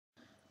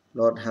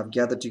Lord, have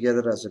gathered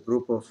together as a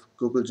group of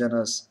Google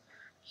Jenners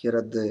here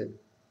at the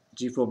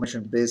G4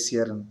 Mission base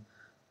here in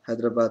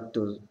Hyderabad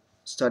to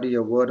study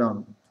your word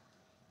on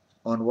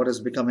what is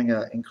becoming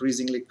an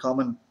increasingly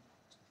common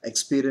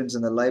experience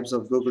in the lives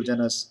of Google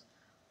Jenners,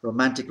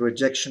 romantic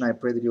rejection. I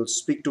pray that you'll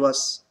speak to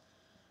us.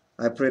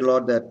 I pray,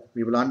 Lord, that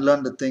we will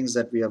unlearn the things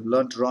that we have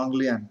learned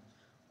wrongly and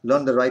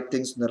learn the right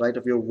things in the light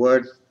of your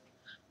word.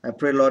 I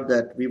pray, Lord,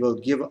 that we will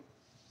give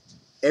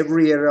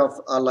every area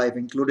of our life,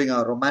 including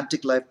our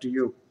romantic life, to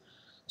you,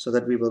 so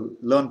that we will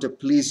learn to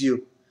please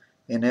you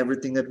in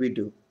everything that we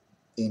do.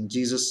 In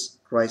Jesus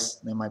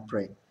Christ's name I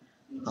pray.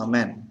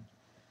 Amen.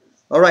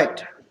 All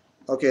right.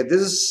 Okay,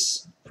 this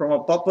is from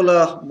a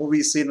popular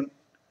movie scene.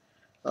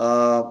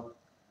 Uh,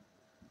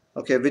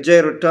 okay,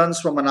 Vijay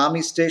returns from an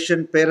army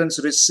station.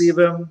 Parents receive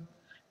him.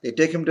 They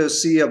take him to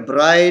see a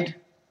bride.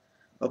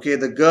 Okay,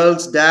 the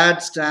girl's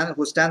dad,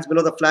 who stands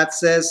below the flat,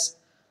 says,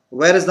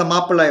 "Where is the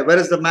mapalai? Where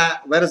is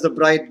the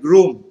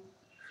bridegroom?"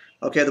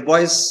 Okay, the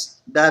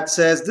boy's dad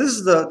says, "This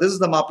is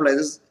the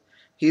mapalai.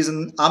 He's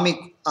in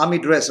army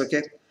dress."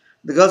 Okay,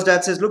 the girl's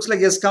dad says, "Looks like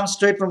he has come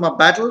straight from a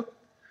battle."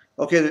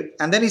 Okay,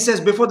 and then he says,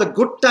 "Before the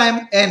good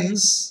time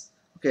ends."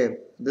 Okay,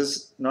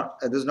 this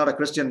is not a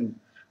Christian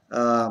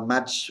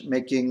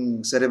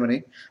matchmaking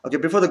ceremony. Okay,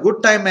 before the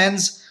good time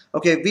ends,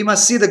 okay, we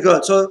must see the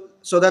girl.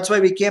 So that's why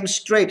we came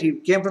straight. He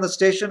came from the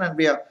station, and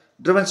we are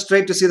driven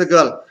straight to see the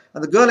girl.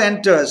 And the girl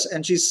enters,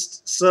 and she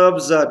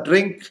serves a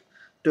drink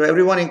to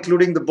everyone,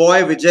 including the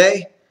boy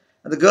Vijay.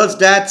 And the girl's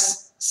dad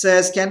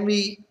says, "Can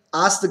we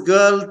ask the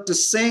girl to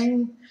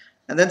sing?"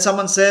 And then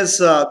someone says,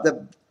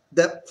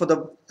 for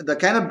the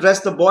kind of dress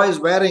the boy is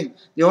wearing,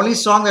 the only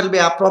song that will be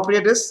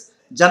appropriate is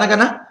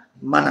Janagana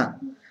Mana.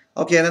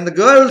 Okay, and then the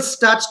girl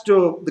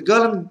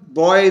and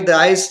boy, the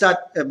eyes start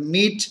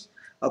meet.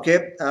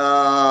 Okay,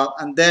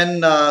 and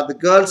then the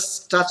girl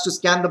starts to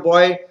scan the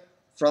boy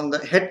from the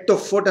head to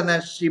foot, and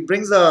then she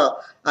brings the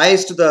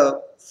eyes to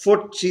the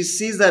foot. She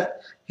sees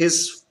that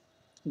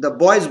the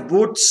boy's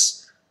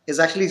boots is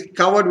actually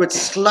covered with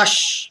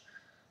slush,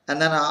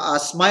 and then a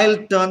smile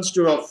turns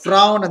to a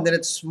frown, and then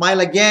it's smile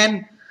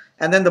again,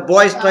 and then the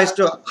boy tries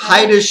to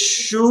hide his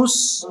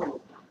shoes.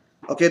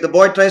 Okay, the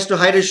boy tries to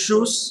hide his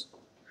shoes.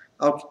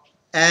 Okay.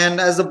 And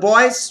as the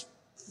boy's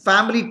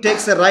family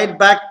takes a ride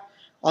back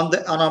on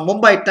a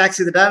Mumbai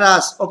taxi, the dad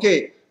asks,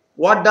 "Okay,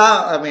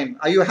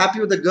 are you happy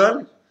with the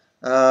girl?"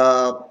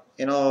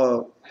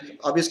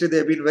 Obviously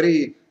they've been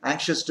very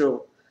anxious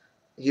to.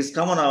 He's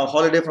come on a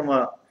holiday from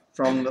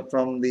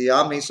the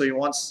army, so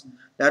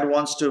dad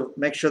wants to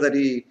make sure that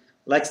he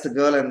likes the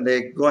girl, and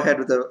they go ahead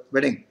with the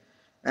wedding.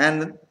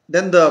 And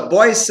then the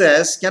boy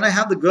says, "Can I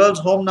have the girl's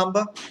home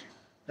number?"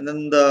 And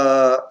then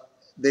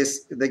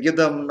they give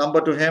the number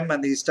to him,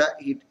 and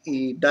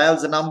he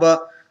dials the number.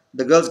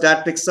 The girl's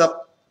dad picks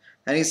up,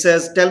 and he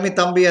says, "Tell me,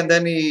 Thambi," and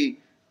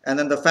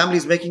then the family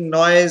is making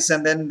noise,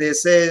 and then they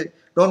say,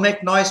 "Don't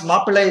make noise.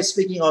 Mapalai is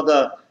speaking, or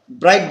the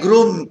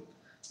bridegroom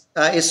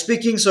is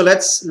speaking. So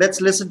let's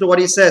listen to what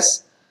he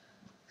says."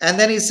 And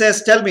then he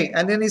says, "Tell me."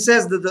 And then he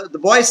says, the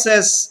boy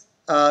says,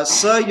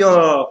 "Sir,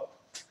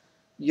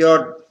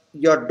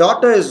 your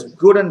daughter is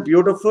good and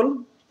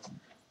beautiful."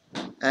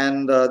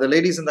 And the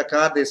ladies in the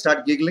car, they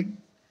start giggling.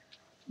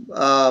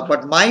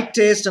 But my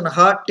taste and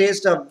her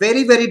taste are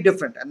very, very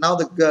different. And now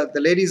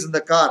the ladies in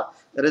the car,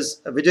 that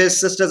is Vijay's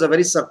sisters, are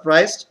very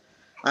surprised.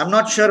 "I'm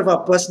not sure if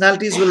our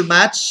personalities will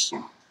match.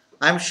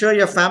 I'm sure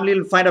your family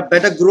will find a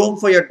better groom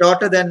for your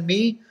daughter than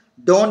me.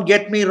 Don't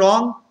get me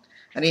wrong."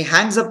 And he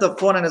hangs up the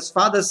phone, and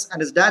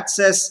his dad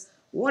says,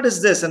 "What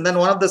is this?" And then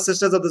one of the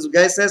sisters of this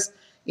guy says,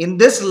 "In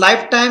this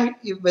lifetime,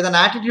 with an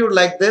attitude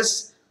like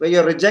this, where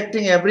you're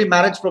rejecting every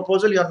marriage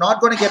proposal, you're not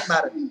going to get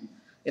married."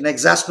 In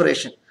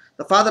exasperation,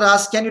 the father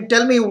asks, "Can you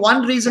tell me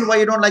one reason why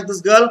you don't like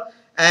this girl?"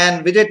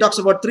 And Vijay talks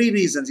about 3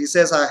 reasons. He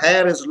says her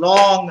hair is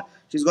long,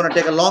 she's going to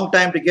take a long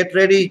time to get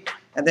ready.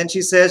 And then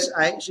she says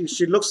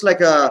she looks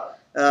like a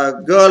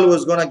girl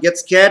who's going to get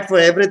scared for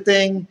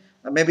everything,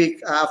 maybe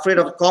afraid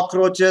of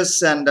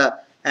cockroaches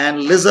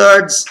and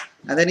lizards.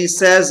 And then he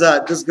says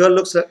this girl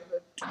looks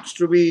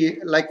to be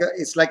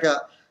it's like a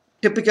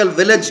typical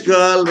village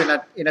girl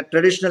in a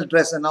traditional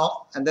dress.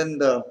 And then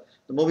the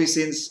movie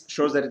scenes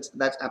shows that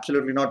that's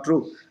absolutely not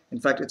true. In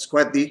fact, it's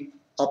quite the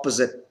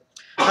opposite.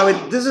 Now,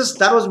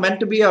 that was meant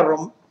to be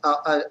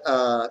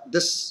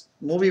this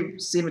movie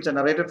scene which I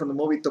narrated from the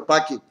movie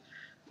Tupaki.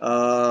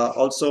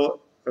 Also,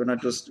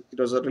 it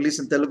was released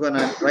in Telugu, and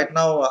right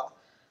now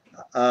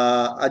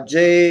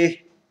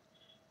Ajay,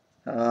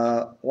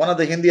 one of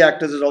the Hindi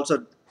actors, is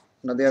also,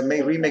 they are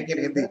remaking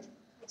it Hindi.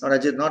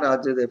 Not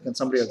Ajay, they've been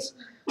somebody else.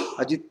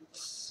 Ajit,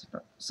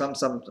 some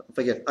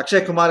forget.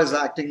 Akshay Kumar is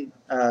acting,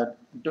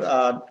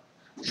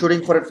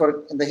 shooting for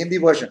it in the Hindi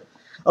version.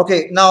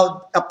 Okay,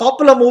 now a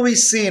popular movie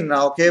scene,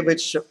 okay,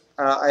 which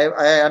I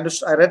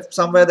read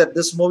somewhere that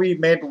this movie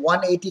made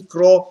 180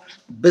 crore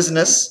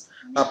business.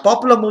 A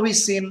popular movie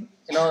scene,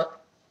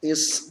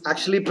 is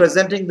actually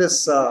presenting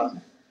this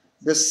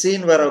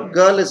scene where a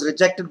girl is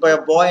rejected by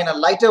a boy in a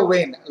lighter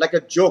vein, like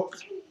a joke.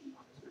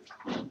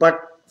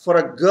 But for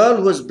a girl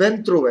who has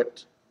been through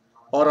it,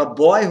 or a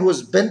boy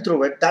who's been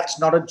through it, that's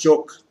not a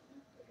joke.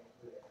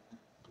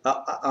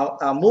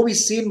 A movie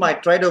scene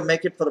might try to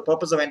make it for the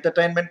purpose of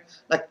entertainment,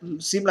 like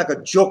seem like a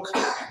joke.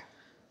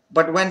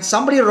 But when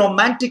somebody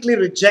romantically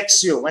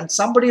rejects you, when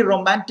somebody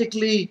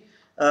romantically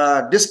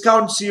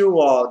discounts you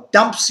or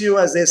dumps you,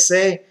 as they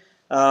say,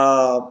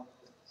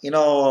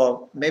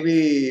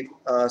 maybe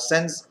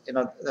sends,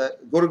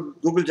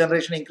 Google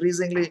generation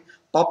increasingly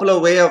popular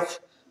way of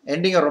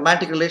ending a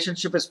romantic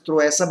relationship is through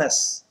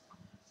SMS.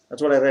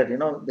 That's what I read.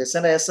 They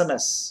send a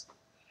SMS.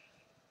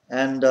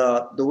 And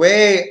the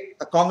way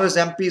a Congress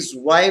MP's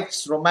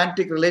wife's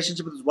romantic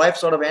relationship with his wife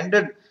sort of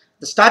ended,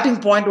 the starting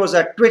point was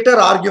a Twitter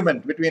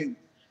argument between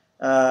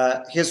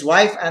his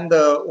wife and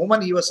the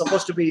woman he was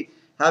supposed to be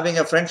having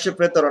a friendship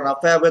with or an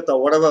affair with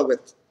or whatever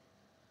with.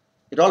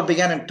 It all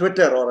began in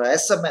Twitter or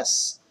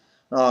SMS.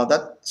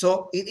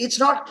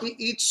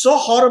 It's so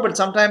horrible.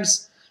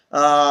 Sometimes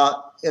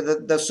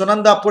the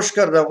Sunanda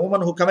Pushkar, the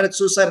woman who committed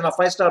suicide in a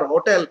 5-star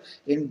hotel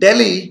in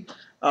Delhi,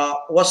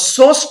 was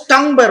so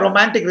stung by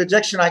romantic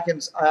rejection. I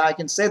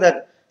can say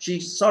that she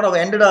sort of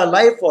ended her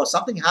life, or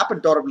something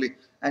happened horribly,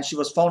 and she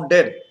was found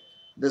dead.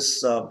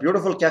 This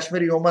beautiful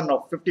Kashmiri woman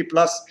of 50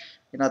 plus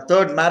in her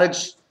third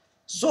marriage,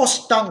 so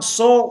stung,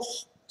 so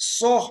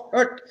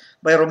hurt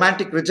by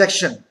romantic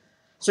rejection.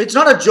 So it's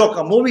not a joke.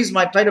 Movies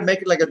might try to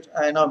make it like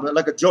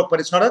a joke, but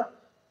it's not a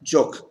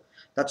joke.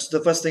 That's the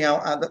first thing.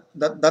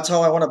 That's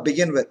how I want to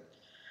begin with.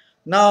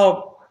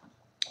 Now,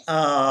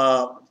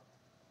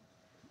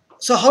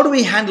 so how do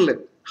we handle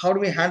it? How do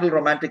we handle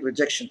romantic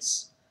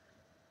rejections?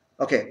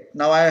 Okay,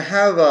 now I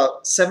have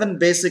 7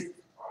 basic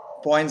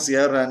points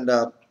here, and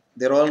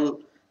they're all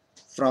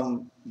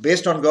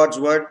based on God's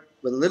word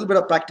with a little bit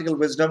of practical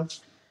wisdom,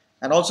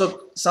 and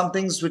also some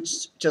things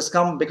which just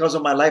come because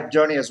of my life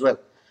journey as well.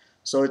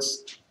 So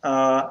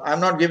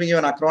I'm not giving you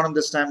an acronym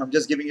this time. I'm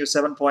just giving you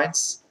 7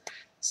 points.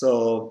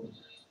 So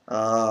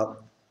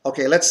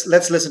okay, let's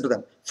listen to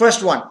them.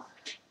 First one.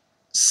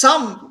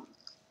 Some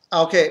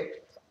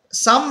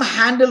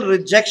handle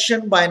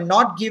rejection by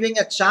not giving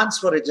a chance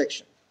for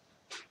rejection.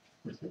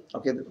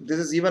 Okay, this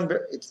is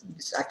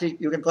it's actually,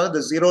 you can call it the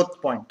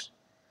 0th point.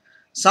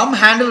 Some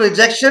handle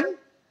rejection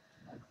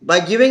by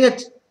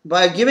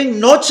giving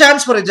no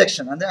chance for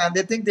rejection, and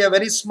they think they are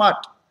very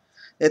smart.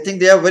 They think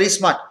they are very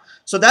smart.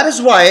 So that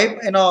is why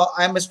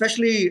I'm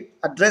especially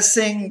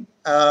addressing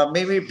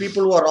maybe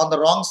people who are on the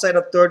wrong side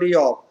of 30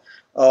 or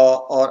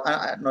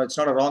no, it's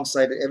not a wrong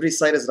side. Every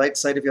side is right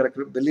side if you're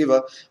a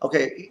believer.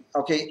 Okay,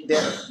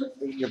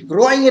 you're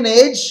growing in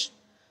age,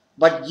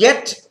 but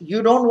yet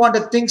you don't want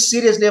to think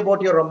seriously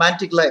about your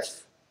romantic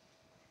life.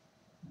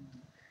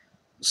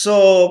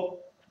 So,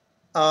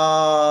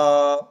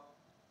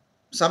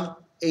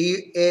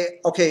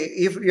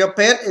 if your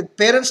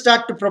parents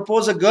start to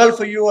propose a girl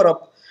for you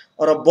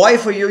or a boy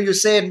for you, you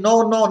say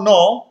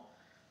no,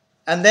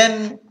 and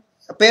then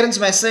parents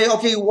may say,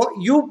 okay,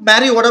 you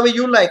marry whatever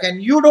you like,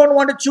 and you don't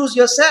want to choose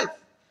yourself.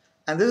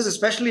 And this is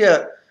especially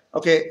a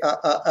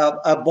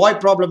boy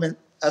problem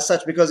as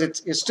such, because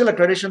it's still a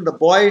tradition. The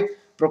boy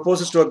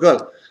proposes to a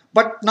girl.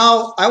 But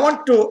now I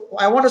want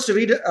us to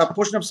read a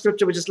portion of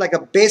scripture which is like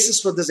a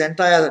basis for this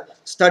entire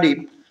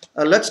study.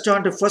 Let's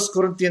turn to 1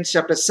 Corinthians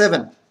chapter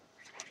 7.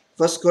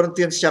 1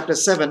 Corinthians chapter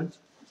 7.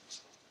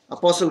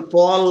 Apostle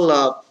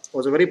Paul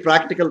was a very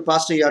practical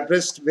pastor. He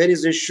addressed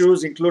various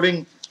issues,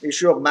 including the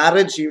issue of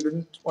marriage. He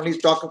didn't only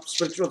talk of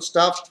spiritual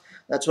stuff.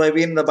 That's why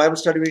we in the Bible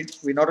study,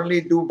 we not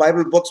only do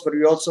Bible books, but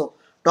we also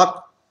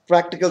talk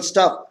practical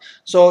stuff.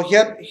 So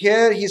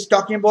here he's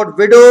talking about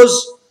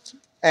widows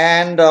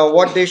and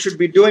what they should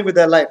be doing with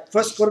their life.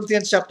 1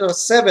 Corinthians chapter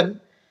 7,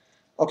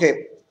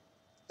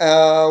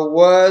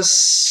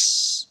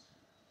 verse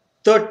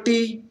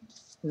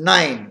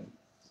 39.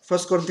 1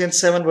 Corinthians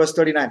 7, verse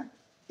 39.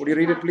 Would you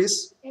read it,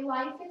 please? A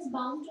wife is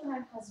bound to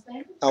her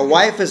husband. A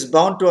wife is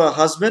bound to her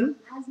husband.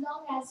 As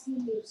long as he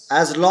lives.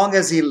 As long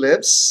as he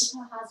lives.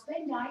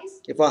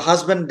 If her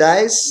husband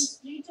dies.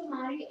 She is free to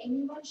marry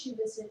anyone she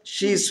wishes.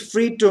 She is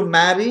free to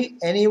marry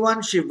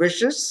anyone she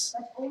wishes.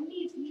 But only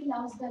if he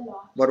loves the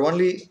Lord. But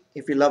only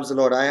if he loves the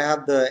Lord. I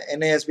have the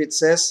NASB. It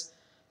says,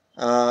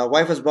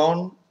 wife is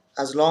bound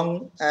as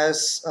long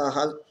as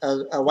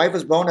a wife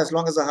is bound as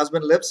long as her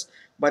husband lives.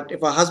 But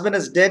if her husband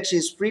is dead, she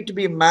is free to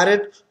be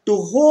married to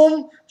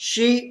whom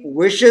she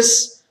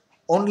wishes,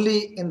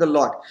 only in the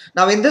Lord.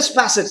 Now, in this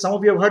passage, some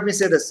of you have heard me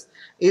say this,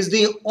 is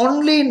the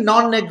only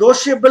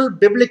non-negotiable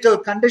biblical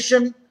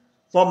condition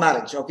for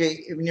marriage.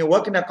 Okay, when you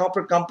work in a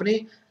corporate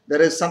company,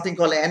 there is something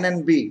called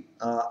NNB.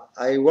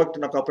 I worked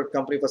in a corporate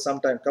company for some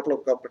time, a couple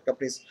of corporate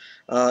companies.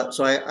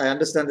 So I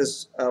understand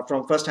this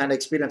from first-hand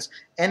experience.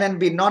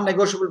 NNB,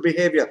 non-negotiable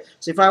behavior.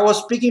 So if I was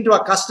speaking to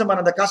a customer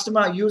and the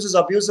customer uses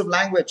abusive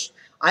language,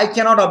 I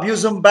cannot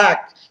abuse him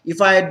back. If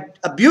I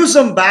abuse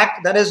him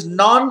back, that is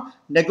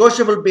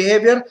non-negotiable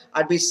behavior.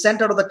 I'd be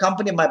sent out of the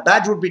company. My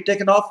badge would be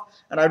taken off,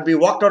 and I'd be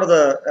walked out of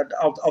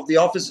the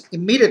office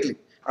immediately.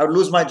 I would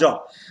lose my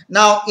job.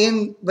 Now,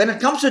 when it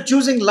comes to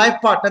choosing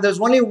life partner, there's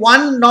only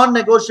one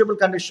non-negotiable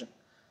condition.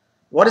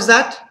 What is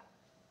that?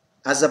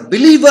 As a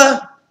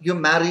believer, you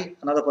marry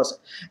another person.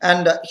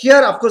 And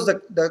here, of course,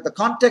 the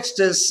context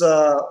is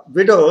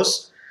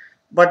widows.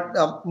 But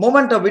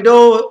moment a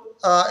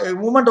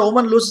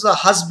woman loses a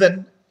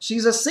husband,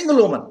 she's a single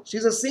woman.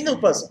 She's a single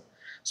person.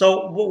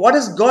 So what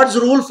is God's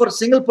rule for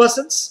single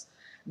persons?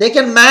 They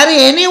can marry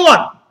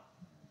anyone.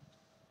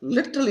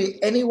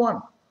 Literally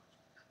anyone.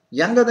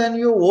 Younger than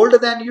you, older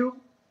than you.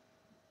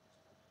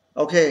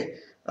 Okay.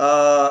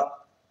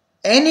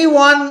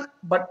 Anyone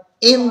but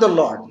in the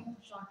Lord.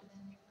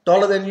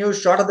 Taller than you,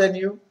 shorter than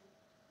you.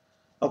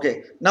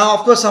 Okay. Now, of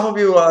course, some of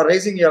you are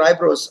raising your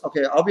eyebrows.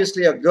 Okay.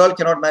 Obviously, a girl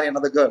cannot marry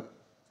another girl.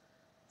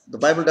 The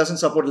Bible doesn't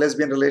support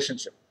lesbian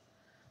relationship.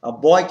 A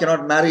boy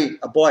cannot marry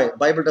a boy.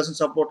 Bible doesn't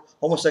support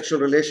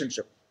homosexual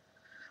relationship.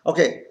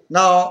 Okay.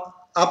 Now,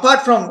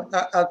 apart from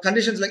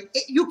conditions like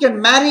you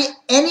can marry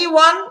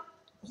anyone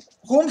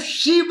whom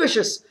she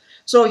wishes.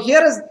 So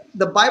here is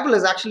the Bible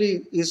is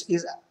actually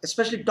is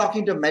especially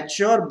talking to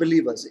mature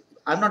believers.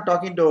 I'm not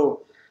talking to,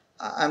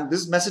 and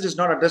this message is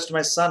not addressed to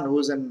my son who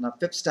is in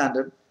fifth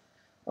standard,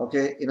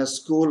 okay, in a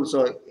school.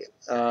 So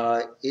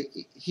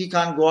he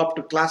can't go up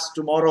to class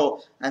tomorrow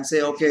and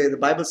say, okay, the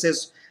Bible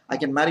says I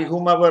can marry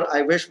whomever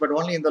I wish, but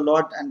only in the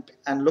Lord,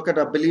 and look at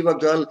a believer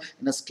girl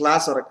in his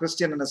class or a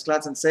Christian in his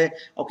class and say,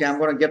 okay, I'm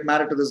going to get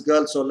married to this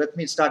girl, so let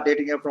me start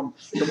dating her from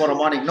tomorrow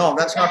morning. No,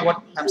 that's not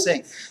what I'm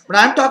saying. But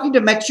I'm talking to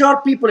mature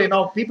people,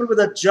 people with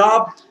a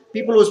job,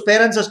 people whose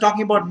parents are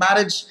talking about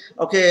marriage,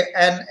 okay,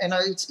 and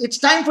it's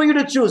time for you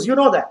to choose. You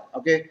know that,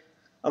 okay.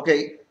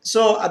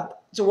 So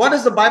what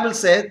does the Bible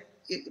say?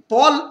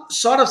 Paul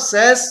sort of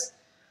says,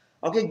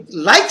 okay,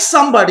 like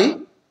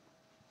somebody,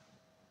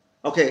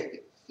 okay.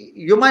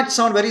 You might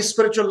sound very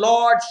spiritual.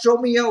 Lord, show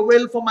me your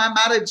will for my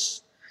marriage.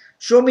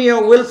 Show me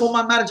your will for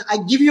my marriage. I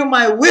give you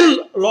my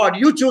will, Lord.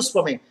 You choose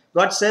for me.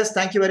 God says,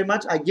 thank you very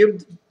much. I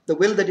give the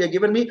will that you have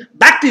given me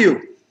back to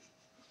you.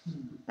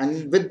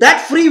 And with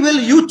that free will,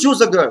 you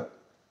choose a girl.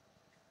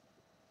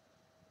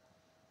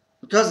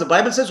 Because the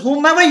Bible says,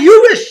 whomever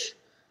you wish,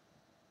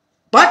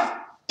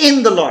 but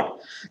in the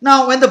Lord.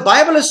 Now, when the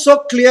Bible is so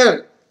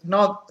clear,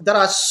 there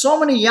are so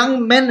many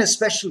young men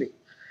especially.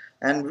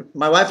 And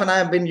my wife and I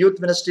have been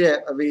youth ministry.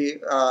 We,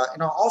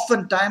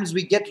 oftentimes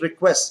we get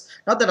requests.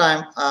 Not that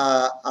I'm.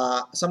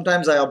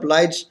 Sometimes I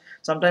oblige.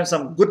 Sometimes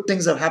some good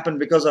things have happened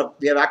because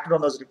we have acted on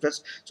those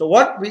requests. So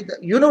this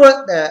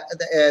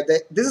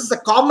is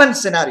the common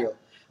scenario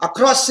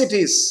across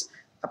cities,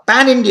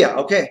 pan India.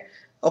 Okay.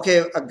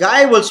 A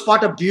guy will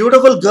spot a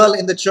beautiful girl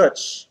in the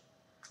church,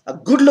 a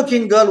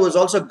good-looking girl who is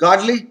also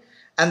godly,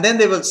 and then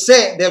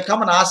they'll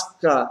come and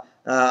ask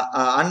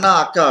Anna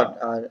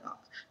Akka.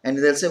 And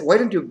they'll say, why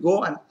don't you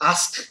go and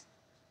ask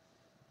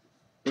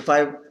if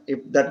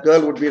that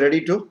girl would be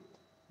ready to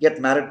get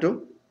married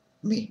to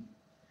me?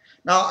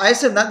 Now, I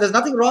said that there's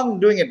nothing wrong in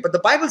doing it. But the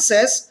Bible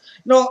says,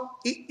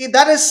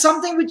 that is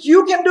something which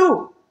you can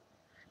do.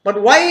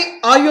 But why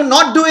are you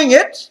not doing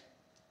it?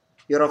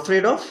 You're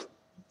afraid of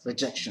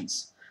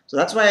rejections. So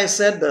that's why I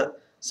said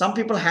some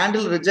people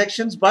handle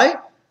rejections by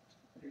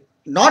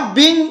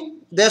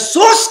they're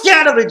so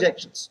scared of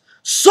rejections,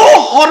 so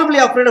horribly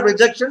afraid of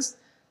rejections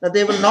that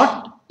they will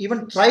not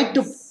even try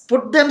to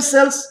put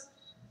themselves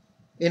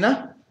in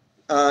a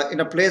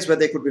place where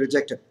they could be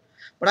rejected.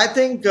 But I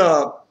think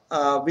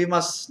we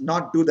must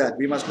not do that.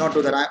 We must not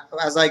do that.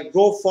 As I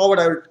go forward,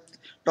 I will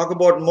talk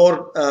about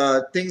more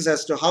things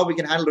as to how we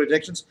can handle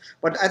rejections.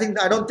 But I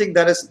don't think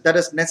that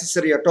is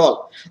necessary at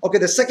all. Okay,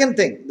 the second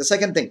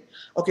thing.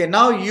 Okay,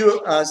 now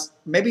you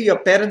maybe your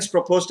parents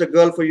proposed a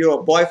girl for you,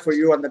 a boy for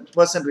you, and the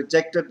person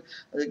rejected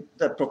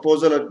the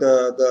proposal. Or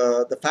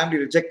the family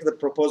rejected the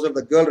proposal.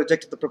 The girl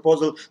rejected the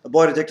proposal. The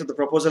boy rejected the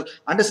proposal.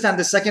 Understand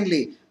this.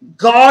 Secondly,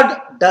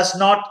 God does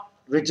not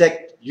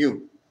reject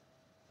you.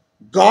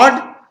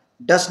 God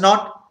does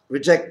not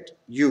reject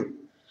you.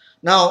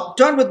 Now,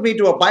 turn with me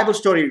to a Bible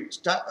story,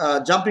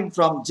 jumping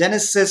from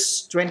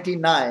Genesis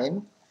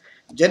 29.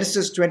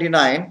 Genesis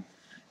 29.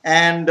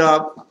 And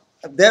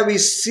there we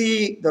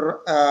see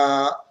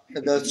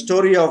the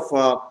story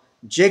of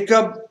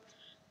Jacob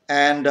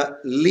and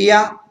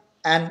Leah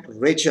and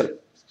Rachel.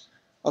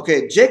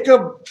 Okay,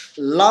 Jacob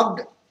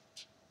loved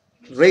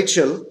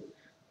Rachel,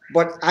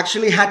 but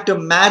actually had to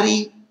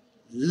marry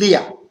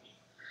Leah.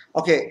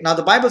 Okay, now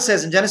the Bible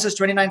says in Genesis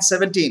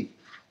 29:17,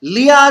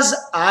 Leah's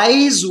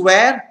eyes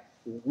were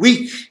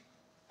weak,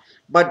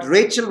 but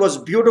Rachel was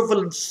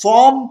beautiful in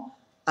form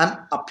and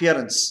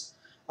appearance.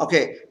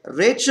 Okay,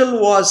 Rachel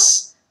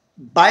was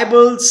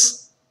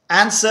Bible's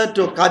answer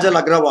to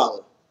Kajal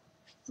Agrawal.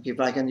 Okay, if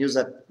I can use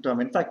that term.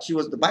 In fact,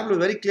 the Bible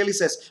very clearly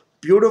says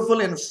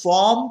beautiful in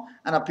form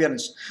and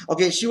appearance.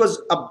 Okay, she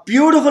was a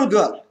beautiful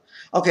girl.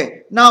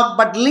 Okay, now,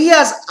 but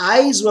Leah's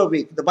eyes were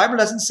weak. The Bible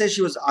doesn't say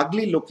she was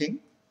ugly looking.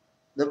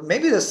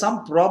 Maybe there's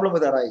some problem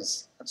with her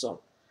eyes. That's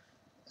all.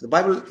 The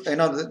Bible,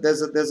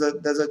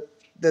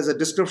 there's a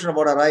description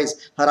about her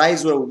eyes. Her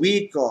eyes were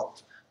weak, or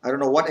I don't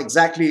know what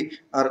exactly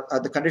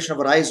the condition of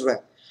her eyes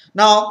were.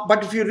 Now,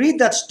 but if you read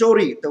that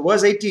story, the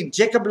verse 18,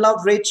 Jacob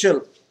loved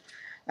Rachel,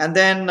 And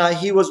then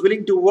he was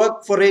willing to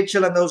work for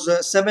Rachel, and those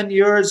 7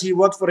 years he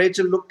worked for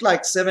Rachel looked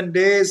like 7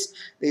 days.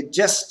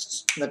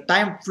 The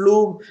time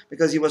flew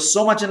because he was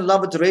so much in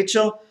love with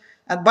Rachel.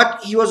 And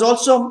but he was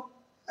also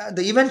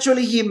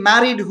eventually he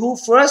married who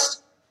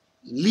first?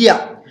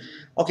 Leah.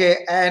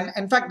 Okay, and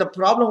in fact, the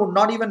problem would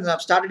not even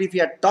have started if he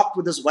had talked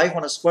with his wife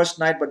on his first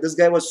night. But this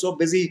guy was so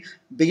busy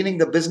beginning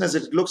the business,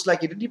 it looks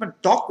like he didn't even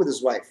talk with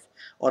his wife,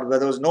 or where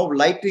there was no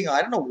lighting.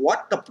 I don't know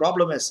what the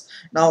problem is.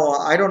 Now,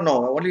 I don't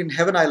know. Only in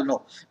heaven I'll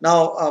know.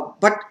 Now,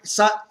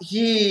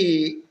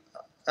 he,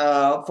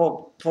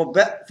 for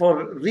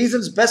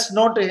reasons best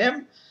known to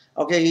him,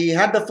 okay, he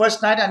had the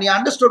first night, and he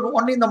understood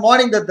only in the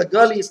morning that the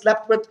girl he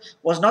slept with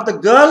was not the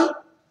girl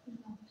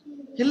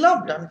he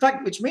loved. In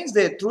fact, which means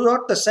they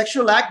throughout the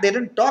sexual act they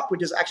didn't talk,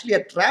 which is actually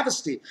a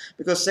travesty,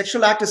 because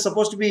sexual act is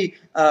supposed to be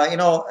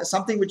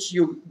something which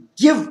you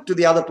give to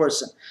the other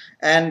person,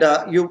 and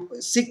you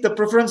seek the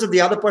preference of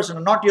the other person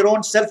and not your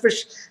own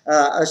selfishness.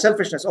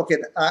 Okay,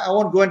 I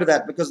won't go into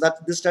that because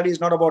this study is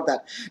not about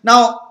that.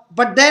 Now,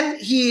 but then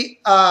he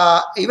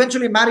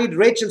eventually married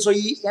Rachel, so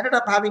he ended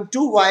up having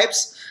two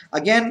wives.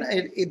 Again,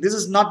 this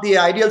is not the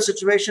ideal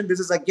situation. This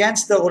is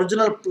against the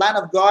original plan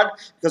of God,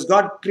 because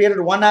God created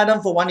one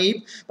Adam for one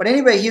Eve. But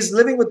anyway, he's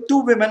living with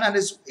two women, and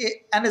his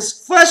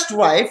first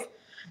wife,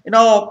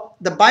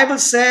 the Bible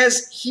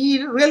says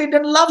he really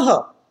didn't love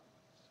her,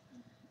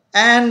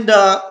 and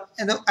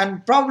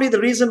probably the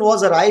reason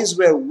was her eyes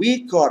were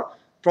weak, or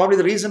probably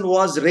the reason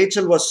was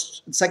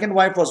second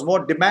wife was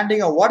more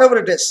demanding, or whatever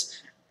it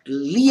is.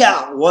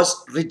 Leah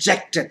was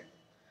rejected,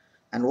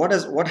 and what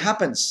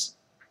happens?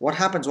 What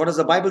happens? What does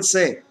the Bible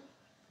say?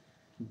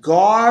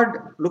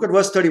 God, look at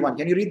verse 31.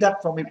 Can you read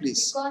that for me,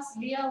 please? Because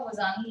Leah was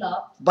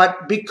unloved.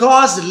 But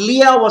because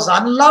Leah was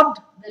unloved,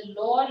 the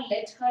Lord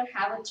let her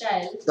have a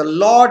child. The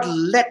Lord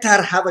let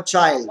her have a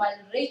child. While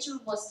Rachel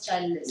was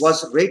childless.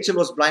 Rachel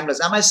was blindless.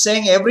 Am I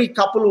saying every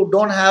couple who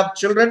don't have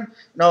children,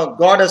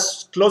 God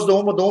has closed the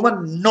womb of the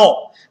woman?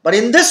 No. But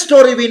in this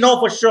story, we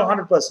know for sure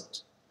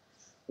 100%.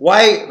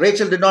 Why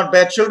Rachel did not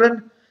bear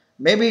children?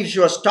 Maybe she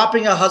was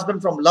stopping her husband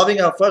from loving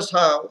her first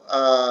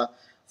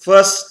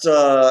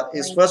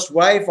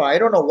wife. I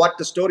don't know what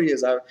the story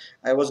is.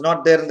 I was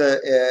not there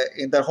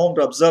in the home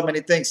to observe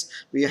many things.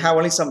 We have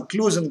only some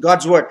clues in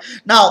God's word.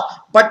 Now,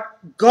 but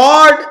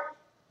God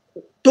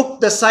took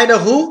the side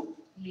of who?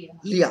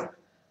 Leah.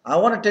 I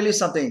want to tell you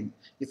something.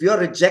 If you are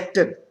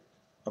rejected,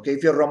 okay,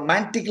 if you're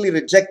romantically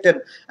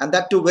rejected, and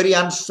that too very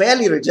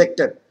unfairly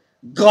rejected,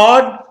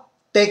 God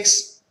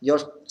takes your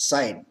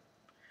side.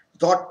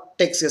 God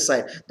takes your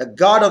side. The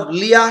God of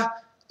Leah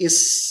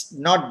is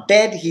not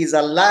dead. He is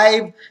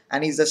alive,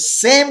 and he's the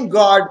same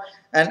God,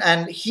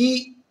 and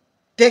he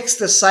takes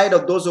the side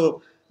of those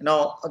who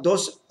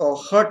are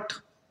hurt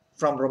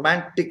from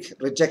romantic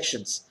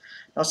rejections.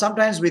 Now,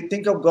 sometimes we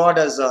think of God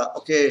as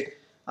God.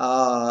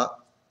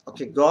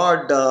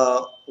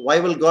 Why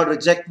will God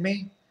reject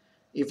me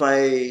if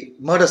I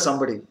murder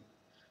somebody?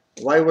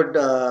 Why would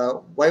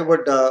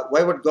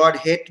God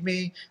hate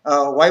me?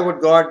 Why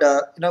would God?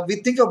 We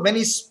think of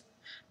many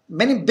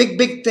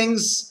big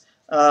things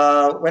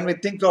when we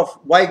think of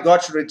why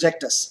God should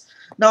reject us.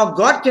 Now,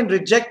 God can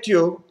reject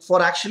you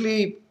for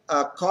actually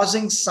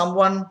causing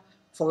someone,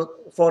 for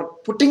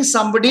putting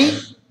somebody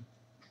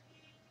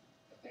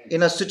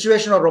in a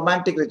situation of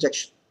romantic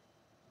rejection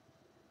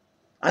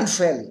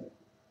unfairly.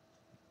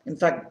 In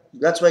fact,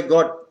 that's why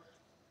God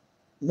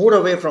moved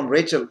away from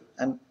Rachel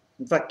and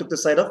in fact took the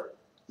side of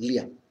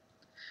Leah.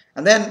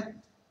 And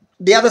then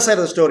the other side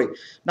of the story.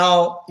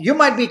 Now, you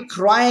might be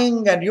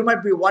crying and you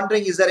might be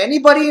wondering, is there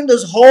anybody in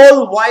this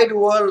whole wide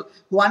world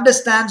who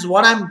understands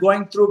what I'm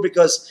going through?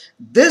 Because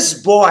this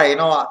boy,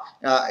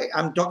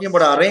 I'm talking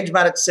about an arranged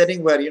marriage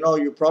setting where,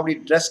 you probably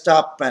dressed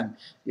up and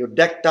you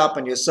decked up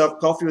and you served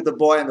coffee with the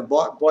boy, and the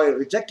boy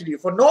rejected you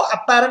for no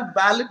apparent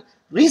valid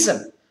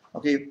reason.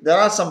 Okay, there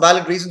are some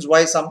valid reasons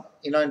why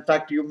in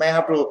fact, you may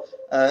have to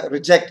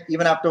reject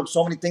even after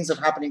so many things have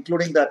happened,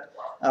 including that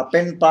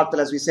pen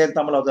partal, as we say in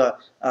Tamil, or the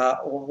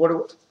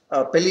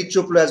pelli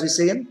chuplu, as we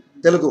say in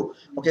Telugu.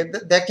 Okay,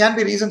 there can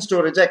be reasons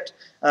to reject.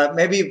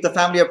 Maybe if the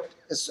family have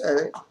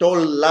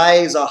told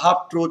lies or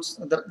half truths,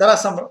 there are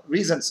some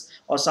reasons,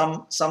 or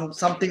some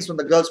things from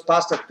the girl's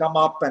past have come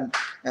up and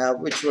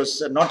which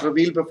was not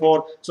revealed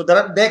before. So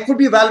there could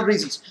be valid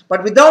reasons,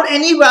 but without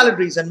any valid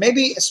reason,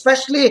 maybe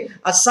especially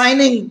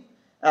assigning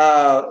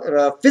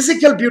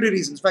physical beauty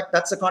reasons. In fact,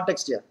 that's the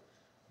context here.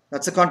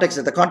 That's the context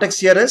here. The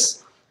context here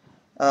is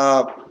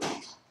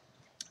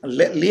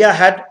Leah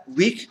had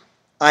weak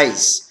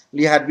eyes.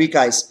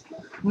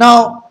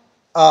 Now,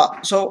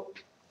 so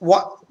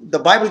what the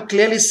Bible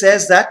clearly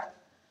says that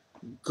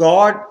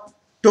God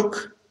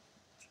took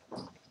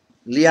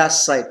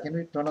Leah's side. Can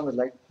we turn on the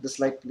light? This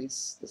light,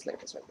 please. This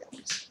light, yeah,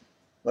 please.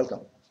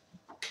 Welcome.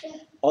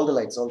 All the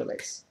lights. All the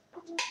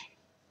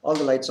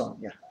lights on.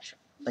 Yeah, sure.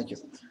 Thank you.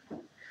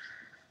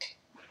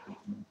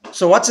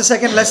 So what's the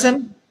second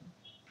lesson?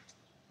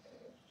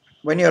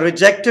 When you're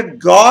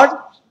rejected,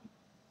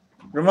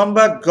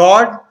 remember,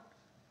 God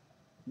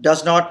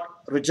does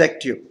not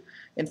reject you.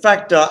 In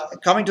fact,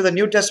 coming to the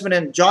New Testament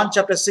in John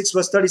chapter 6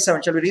 verse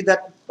 37. Shall we read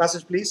that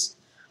passage, please?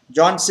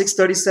 John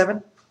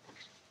 6:37.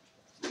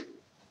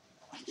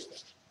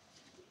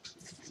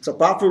 It's a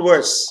powerful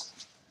verse.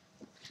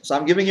 So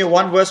I'm giving you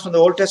one verse from the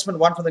Old Testament,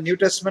 one from the New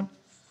Testament.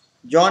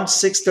 John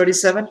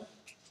 6:37.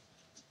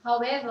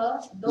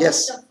 However, those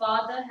Yes. the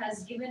Father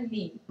has given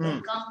me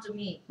will come to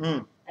me,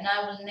 and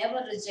I will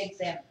never reject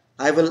them.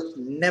 I will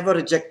never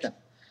reject them.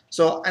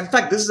 So, in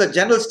fact, this is a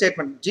general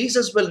statement.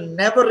 Jesus will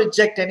never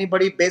reject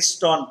anybody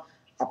based on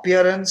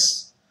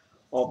appearance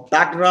or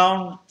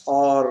background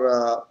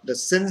or the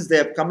sins they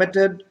have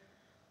committed.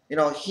 You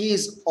know,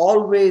 he's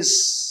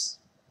always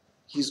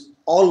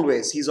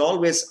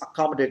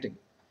accommodating.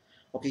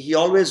 Okay, he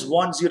always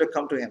wants you to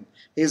come to him.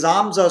 His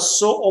arms are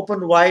so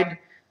open wide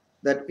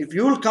that if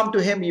you will come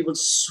to him, he will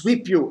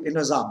sweep you in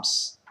his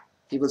arms.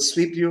 He will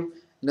sweep you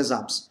in his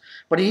arms.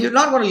 But he's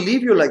not going to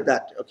leave you like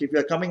that. Okay, if you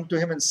are coming to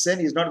him in sin,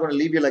 he's not going to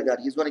leave you like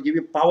that. He's going to give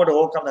you power to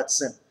overcome that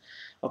sin.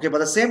 Okay, but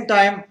at the same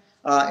time,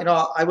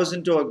 I was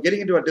getting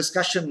into a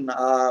discussion.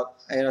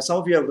 Some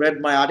of you have read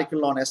my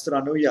article on Esther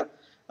Anuya,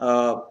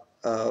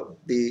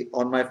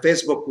 on my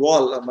Facebook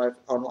wall,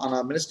 on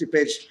our ministry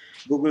page,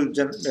 Google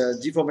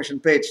G4 Mission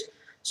page.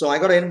 So I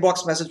got an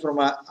inbox message from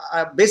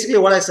basically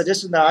what I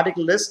suggested in the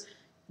article is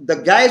the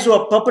guys who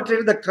have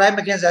perpetrated the crime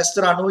against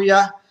Esther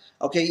Anuya.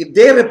 Okay, if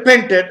they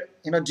repented,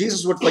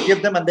 Jesus would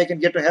forgive them and they can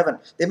get to heaven.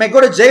 They may go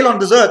to jail on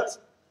this earth,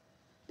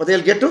 but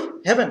they'll get to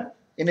heaven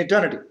in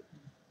eternity.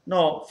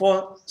 No,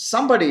 for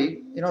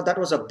somebody, that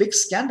was a big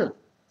scandal.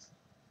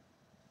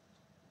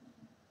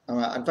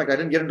 In fact, I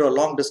didn't get into a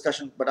long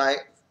discussion, with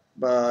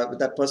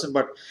that person,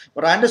 but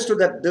I understood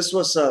that this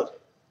was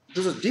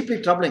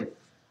deeply troubling.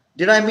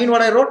 Did I mean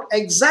what I wrote?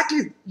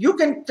 Exactly. You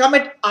can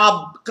commit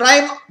a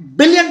crime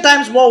billion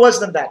times more worse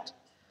than that.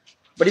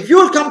 But if you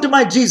will come to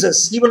my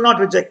Jesus, he will not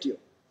reject you.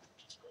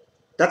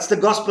 That's the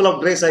gospel of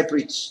grace I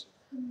preach.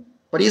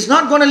 But he's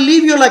not going to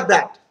leave you like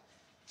that.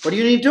 But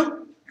you need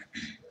to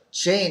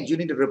change. You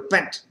need to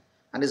repent.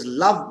 And his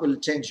love will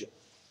change you.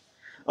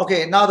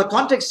 Okay, now the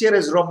context here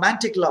is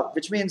romantic love,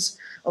 which means,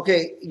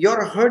 okay,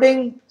 you're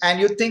hurting and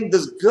you think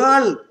this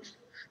girl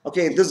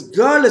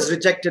has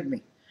rejected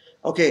me.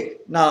 Okay,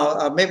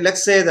 now maybe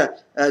let's say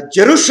that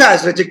Jerusha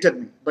has rejected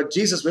me, but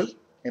Jesus will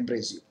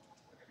embrace you.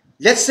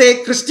 Let's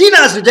say Christina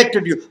has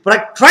rejected you,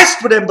 but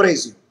Christ would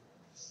embrace you.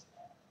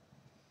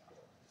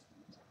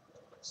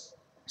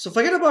 So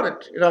forget about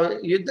it.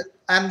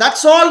 And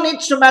that's all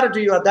needs to matter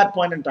to you at that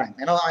point in time.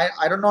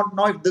 I do not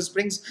know if this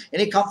brings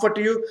any comfort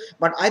to you,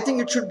 but I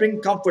think it should bring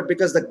comfort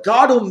because the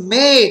God who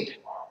made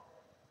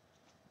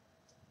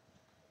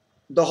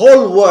the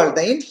whole world,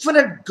 the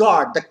infinite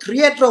God, the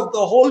creator of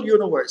the whole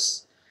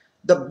universe,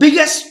 the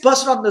biggest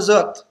person on this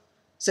earth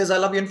says, I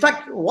love you. In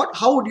fact,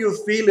 how would you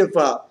feel if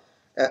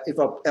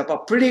a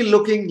pretty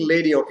looking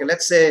lady, okay,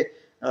 let's say,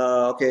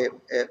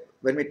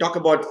 when we talk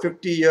about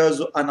 50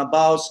 years and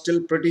above,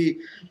 still pretty,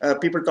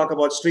 people talk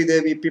about Sri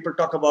Devi, people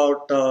talk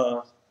about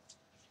Hema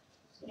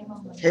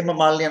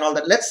Malini and all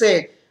that. Let's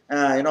say,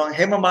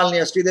 Hema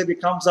Malini or Sri Devi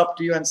comes up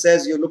to you and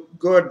says, you look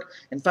good.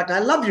 In fact, I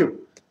love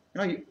you.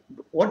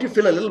 Won't you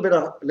feel a little bit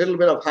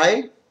of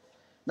high?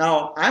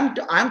 Now,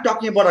 I'm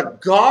talking about a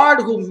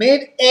God who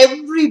made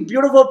every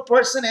beautiful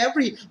person,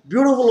 every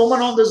beautiful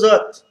woman on this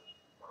earth.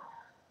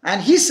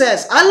 And he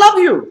says, I love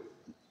you.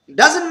 It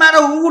doesn't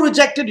matter who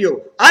rejected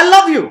you. I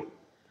love you.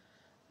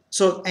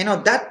 So,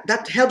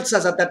 that helps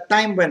us at that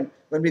time when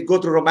we go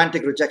through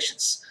romantic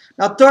rejections.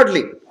 Now,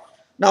 thirdly,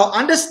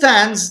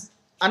 understand,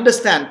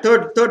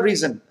 third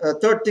reason,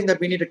 third thing that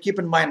we need to keep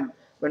in mind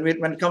when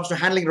it comes to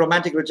handling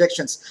romantic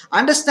rejections.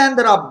 Understand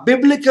there are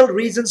biblical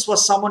reasons for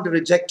someone to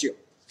reject you.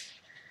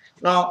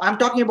 Now, I'm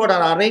talking about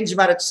an arranged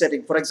marriage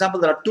setting. For example,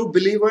 there are two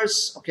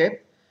believers, okay,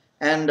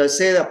 and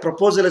say a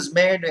proposal is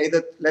made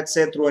either, let's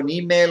say, through an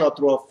email or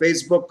through a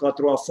Facebook or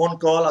through a phone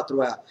call or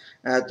through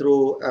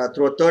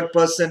a third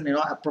person.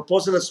 A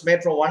proposal is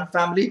made from one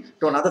family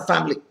to another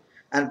family,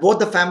 and both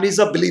the families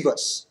are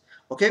believers.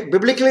 Okay,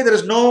 biblically, there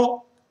is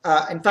no,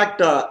 there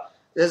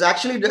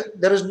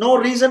is no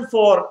reason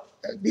for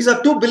these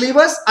are two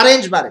believers,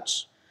 arranged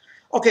marriage.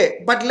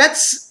 Okay, but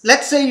let's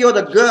say you're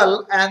the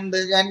girl and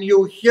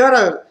you hear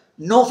a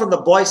no from the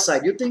boy's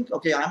side. You think,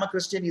 okay, I'm a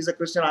Christian, he's a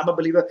Christian, I'm a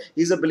believer,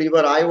 he's a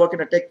believer, I work in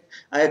a tech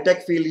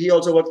field, he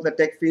also works in the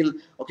tech field.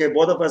 Okay,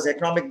 both of us,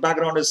 economic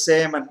background is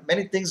same and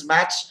many things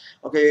match.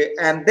 Okay,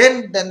 and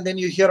then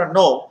you hear a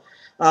no.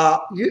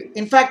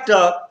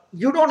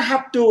 You don't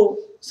have to.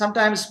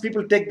 Sometimes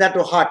people take that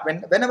to heart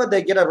whenever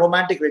they get a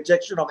romantic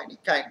rejection of any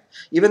kind.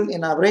 Even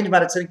in a arranged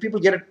marriage setting, people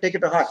take it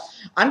to heart.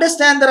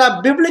 Understand there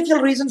are biblical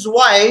reasons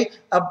why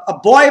a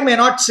boy may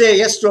not say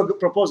yes to a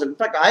proposal. In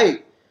fact,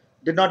 I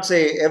did not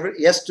say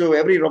yes to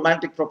every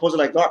romantic proposal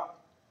I got.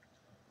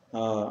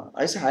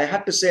 I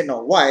had to say no.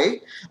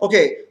 Why?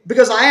 Okay,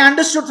 because I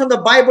understood from the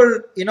Bible,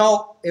 when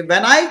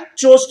I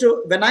choose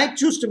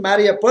to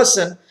marry a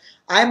person,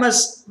 I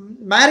must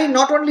marry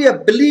not only a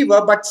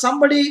believer, but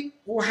somebody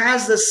who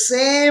has the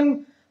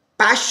same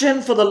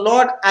passion for the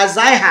Lord as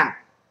I have.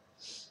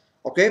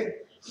 Okay.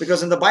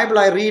 Because in the Bible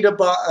I read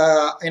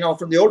about,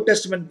 from the Old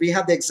Testament, we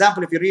have the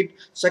example. If you read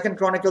 2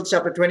 Chronicles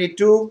chapter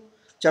 22,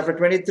 chapter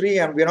 23,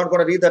 and we're not going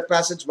to read that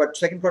passage, but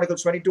 2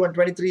 Chronicles 22 and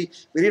 23,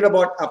 we read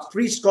about a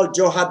priest called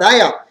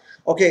Jehoiada.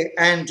 Okay,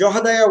 and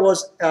Jehoiada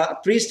was a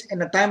priest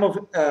in a time of,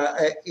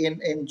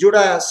 in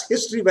Judah's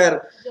history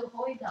where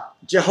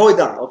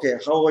Jehoiada, okay,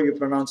 how will you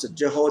pronounce it?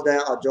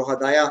 Jehoiada or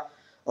Jehoiada?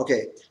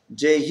 Okay,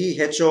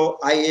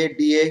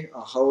 Jehoiada,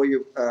 how are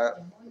you?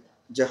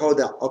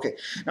 Jehoiada. Okay.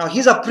 Now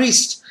he's a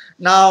priest.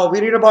 Now we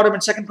read about him in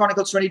 2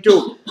 Chronicles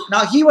 22.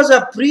 Now he was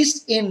a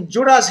priest in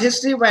Judah's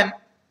history when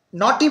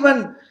not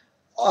even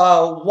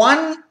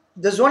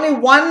there's only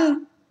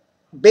one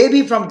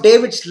baby from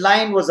David's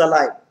line was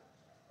alive.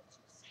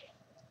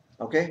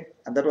 Okay.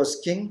 And that was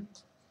King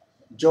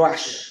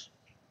Joash.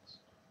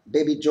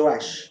 Baby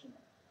Joash.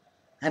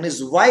 And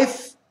his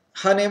wife,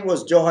 her name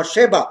was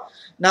Jehosheba.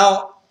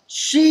 Now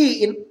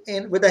she,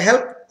 with the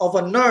help of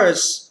a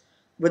nurse,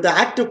 with the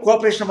active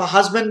cooperation of her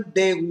husband,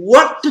 they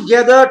worked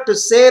together to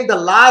save the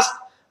last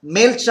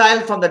male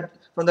child from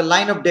the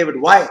line of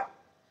David. Why?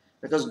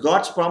 Because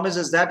God's promise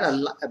is that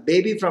a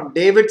baby from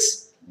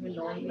David's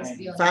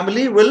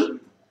family will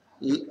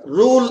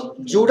rule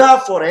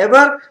Judah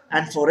forever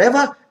and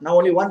forever. Now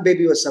only one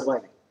baby was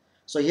surviving.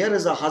 So here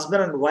is a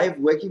husband and wife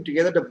working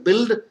together to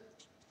build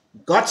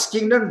God's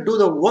kingdom, do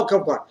the work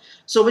of God.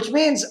 So which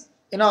means,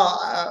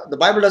 the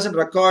Bible doesn't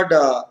record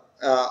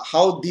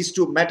how these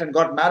two met and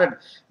got married.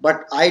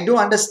 But I do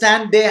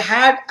understand they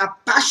had a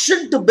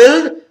passion to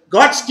build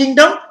God's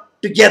kingdom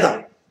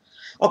together.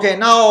 Okay,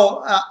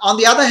 now on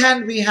the other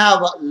hand, we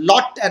have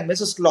Lot and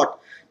Mrs. Lot.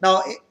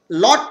 Now,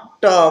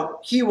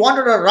 Lot, he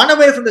wanted to run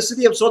away from the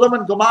city of Sodom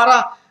and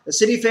Gomorrah, a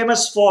city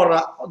famous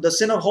for the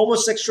sin of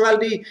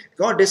homosexuality.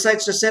 God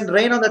decides to send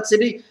rain on that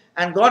city,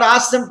 and God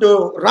asked him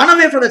to run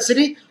away from that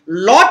city.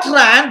 Lot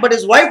ran, but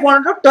his wife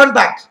wanted to turn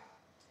back,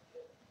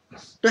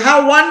 to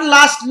have one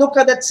last look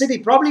at that city.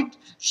 Probably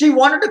she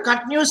wanted to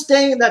continue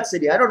staying in that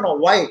city. I don't know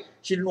why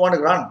she didn't want to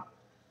run.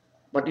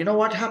 But you know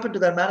what happened to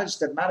that marriage?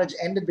 That marriage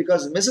ended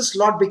because Mrs.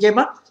 Lot became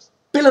a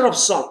pillar of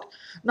salt.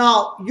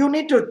 Now, you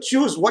need to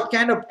choose what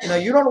kind of,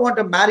 you don't want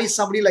to marry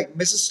somebody like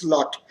Mrs.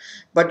 Lot,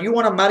 but you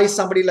want to marry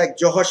somebody like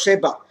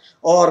Jehosheba.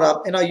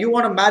 Or, you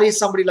want to marry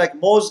somebody like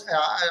Moses.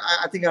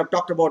 I think I've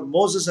talked about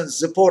Moses and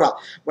Zipporah.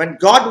 When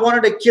God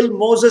wanted to kill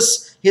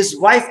Moses, his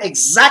wife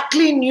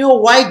exactly knew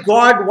why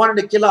God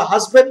wanted to kill her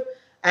husband.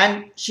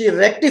 And she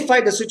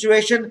rectified the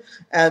situation.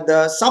 And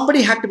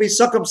somebody had to be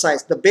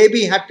circumcised. The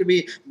baby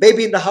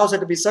in the house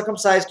had to be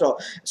circumcised.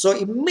 So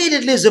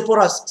immediately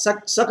Zipporah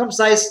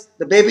circumcised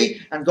the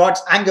baby and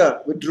God's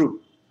anger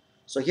withdrew.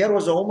 So here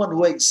was a woman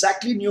who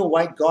exactly knew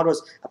why God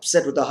was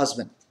upset with her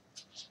husband.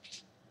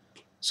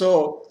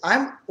 So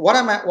what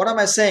am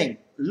I saying?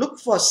 Look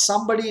for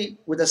somebody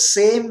with the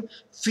same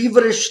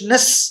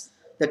feverishness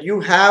that you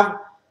have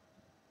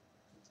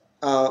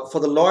for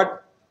the Lord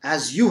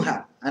as you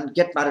have, and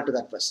get married to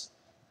that person.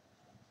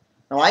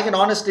 Now I can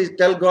honestly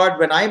tell God,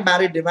 when I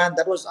married Divan,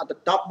 that was at the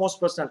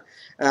topmost personal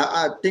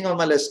thing on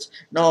my list.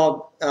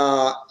 Now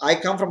I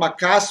come from a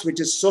caste which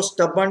is so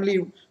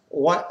stubbornly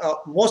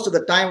most of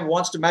the time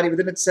wants to marry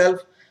within itself.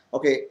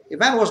 Okay,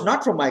 Ivan was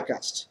not from my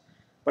caste,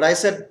 but I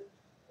said,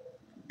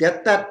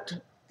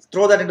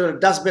 throw that into the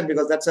dustbin,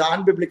 because that's an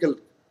unbiblical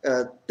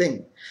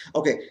thing.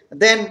 Okay,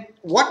 then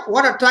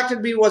what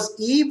attracted me was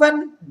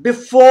even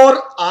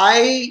before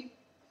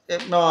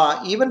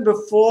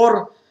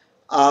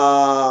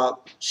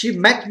she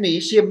met me,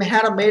 she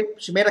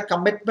made a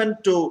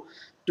commitment to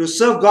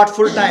serve God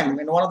full time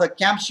in one of the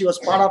camps she was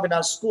part of in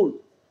our school.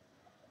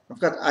 Of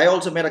course, I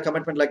also made a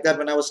commitment like that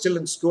when I was still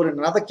in school in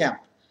another camp.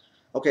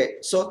 Okay,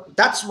 so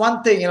that's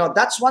one thing.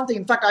 That's one thing.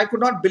 In fact, I could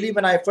not believe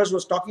when I first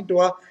was talking to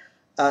her.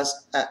 A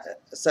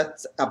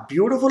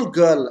beautiful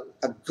girl,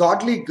 a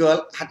godly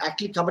girl, had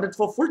actually committed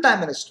for full-time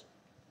ministry.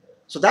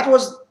 So that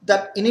was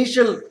that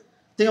initial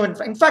thing.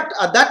 In fact,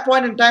 at that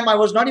point in time, I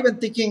was not even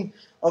thinking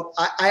of,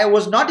 I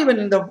was not even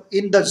in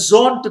the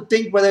zone to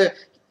think whether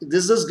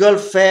this girl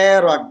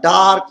fair or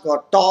dark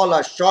or tall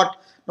or short.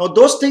 No,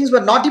 those things were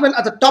not even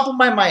at the top of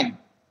my mind.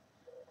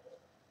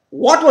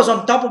 What was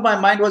on top of my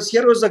mind was,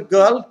 here was a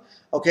girl,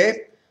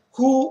 okay,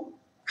 who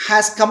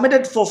has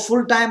committed for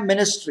full-time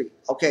ministry,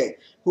 okay,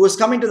 who is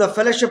coming to the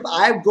fellowship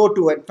I go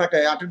to. In fact,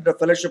 I attended a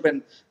fellowship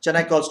in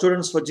Chennai called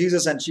Students for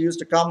Jesus, and she used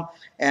to come,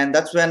 and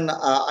that's when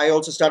I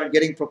also started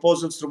getting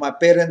proposals through my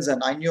parents,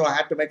 and I knew I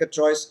had to make a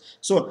choice.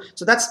 So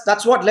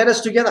that's what led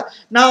us together.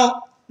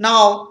 But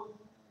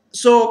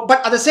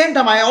at the same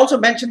time, I also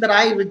mentioned that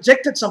I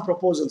rejected some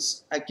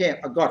proposals I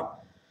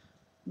got.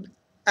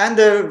 And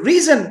the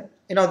reason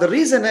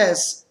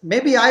is,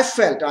 maybe I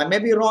felt, I may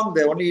be wrong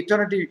there, only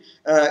eternity,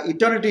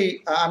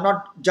 I'm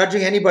not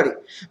judging anybody,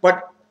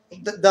 but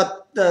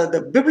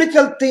the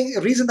biblical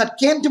reason that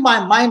came to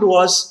my mind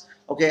was,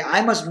 okay,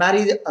 I must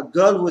marry a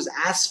girl who is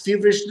as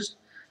feverish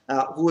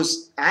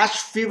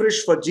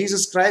for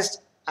Jesus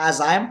Christ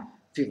as I am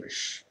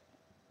feverish.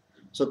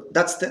 So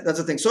that's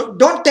the thing. So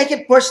don't take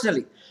it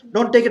personally.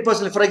 Don't take it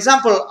personally. For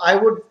example,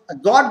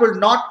 God will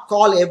not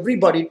call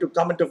everybody to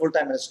come into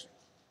full-time ministry.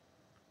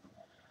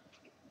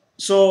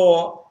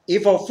 So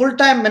if a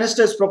full-time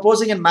minister is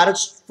proposing in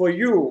marriage for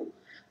you,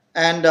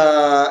 and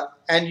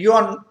you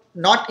are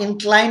not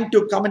inclined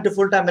to come into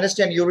full-time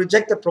ministry and you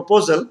reject the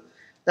proposal,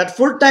 that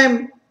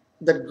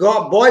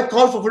boy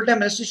called for full-time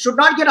ministry should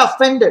not get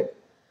offended.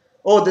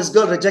 Oh, this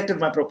girl rejected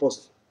my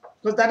proposal,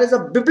 because that is a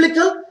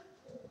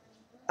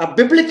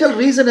biblical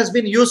reason has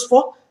been used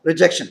for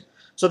rejection.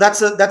 So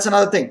that's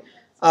another thing.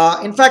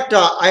 In fact,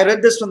 I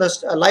read this from the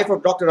life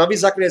of Dr. Ravi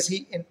Zacharias.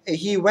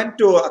 He went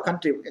to a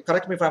country,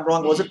 correct me if I'm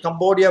wrong, was it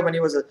Cambodia, when he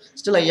was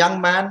still a young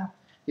man?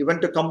 He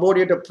went to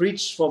Cambodia to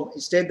preach. He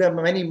stayed there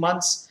many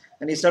months,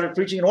 and he started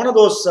preaching in one of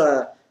those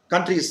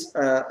countries,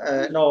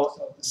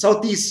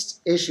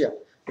 Southeast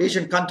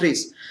Asian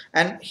countries.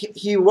 And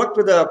he worked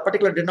with a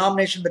particular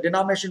denomination. The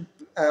denomination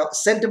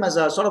sent him as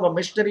a sort of a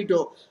missionary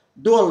to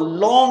do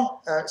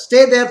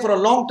stay there for a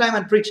long time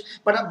and preach.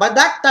 But by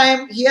that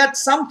time, he had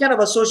some kind of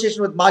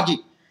association with Magi.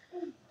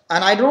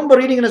 And I remember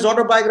reading in his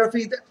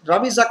autobiography that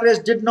Ravi Zacharias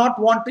did not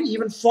want to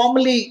even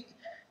formally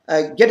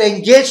get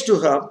engaged to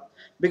her,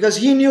 because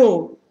he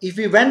knew if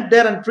he went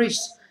there and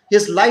preached,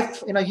 his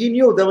life, he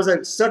knew there was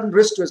a certain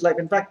risk to his life.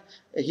 In fact,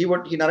 he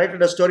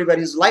narrated a story where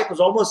his life was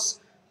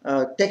almost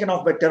taken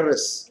off by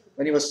terrorists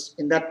when he was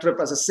in that trip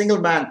as a single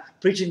man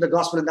preaching the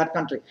gospel in that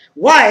country.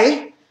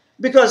 Why?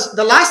 Because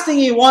the last thing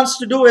he wants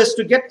to do is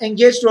to get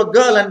engaged to a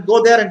girl and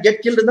go there and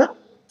get killed in the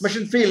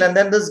mission field, and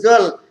then this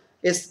girl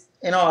is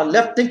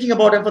left thinking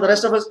about him for the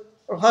rest of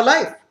her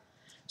life.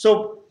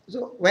 So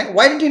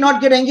why did he not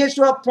get engaged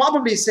to her?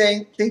 Probably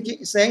saying,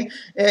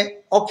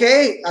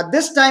 okay, at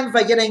this time, if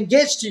I get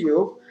engaged to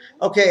you,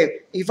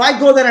 okay, if I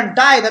go there and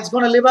die, that's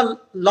going to live a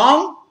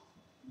long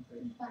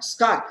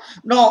scar.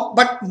 No,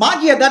 but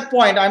Magi at that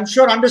point, I'm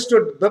sure,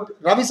 understood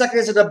Ravi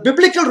Zacharias had a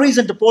biblical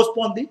reason to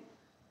postpone the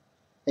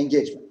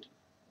engagement.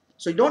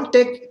 So you don't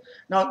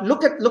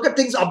look at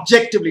things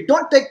objectively.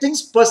 Don't take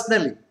things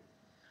personally.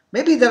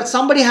 Maybe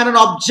somebody had an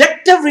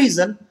objective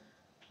reason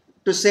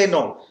to say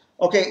no.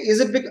 Okay,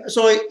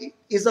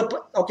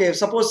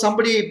 suppose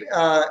somebody,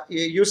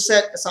 you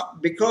said,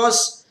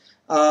 because,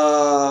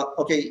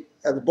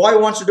 the boy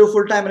wants to do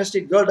full-time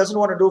ministry, girl doesn't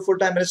want to do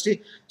full-time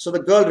ministry, so the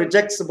girl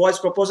rejects the boy's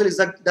proposal.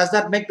 Does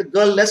that make the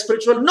girl less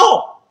spiritual?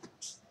 No.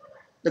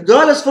 The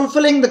girl is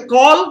fulfilling the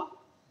call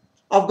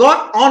of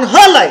God on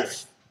her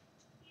life.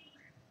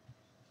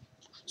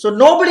 So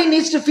nobody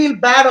needs to feel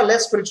bad or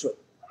less spiritual.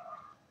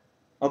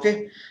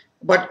 Okay,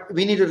 but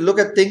we need to look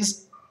at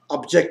things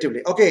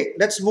objectively. Okay,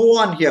 let's move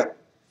on here.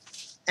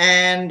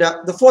 And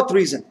the fourth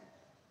reason.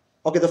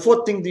 Okay, the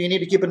fourth thing that you need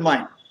to keep in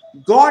mind.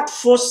 God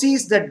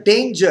foresees the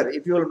danger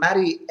if you will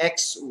marry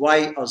X,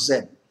 Y, or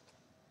Z.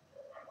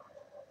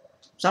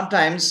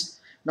 Sometimes,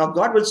 now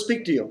God will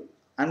speak to you.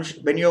 And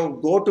when you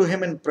go to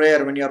Him in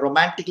prayer, when you are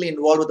romantically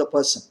involved with a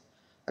person,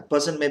 that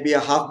person may be a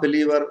half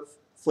believer,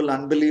 full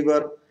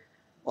unbeliever,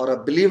 or a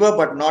believer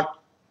but not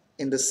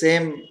in the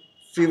same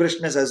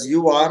feverishness as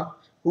you are,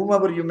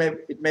 whomever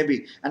it may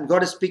be. And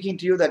God is speaking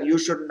to you that you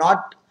should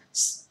not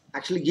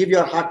actually give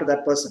your heart to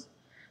that person.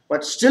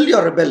 But still you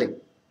are rebelling.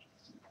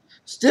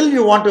 Still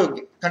you want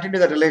to continue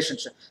that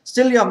relationship.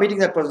 Still you are meeting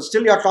that person.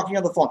 Still you are talking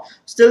on the phone.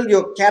 Still you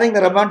are carrying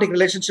the romantic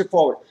relationship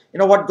forward. You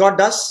know what God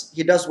does?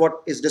 He does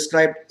what is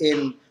described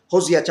in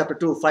Hosea chapter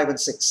 2, 5 and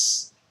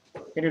 6.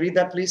 Can you read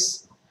that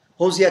please?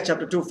 Hosea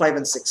chapter 2, 5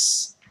 and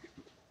 6.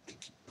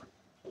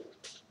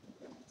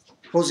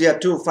 Hosea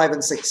 2, 5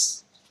 and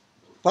 6.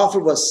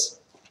 Powerful verse.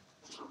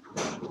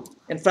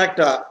 In fact,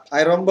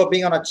 I remember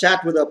being on a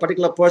chat with a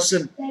particular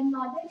person. Their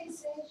mother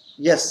is a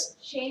yes.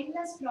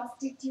 shameless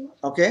prostitute,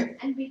 okay,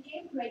 and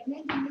became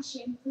pregnant in a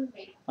shameful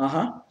way.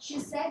 She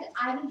said,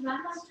 I will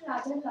run after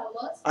other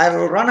lovers. I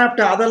will run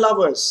after other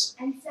lovers.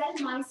 And sell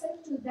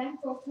myself to them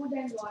for food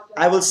and water.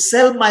 I will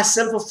sell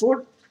myself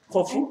for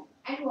food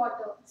and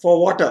water.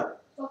 For water.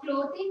 For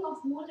clothing of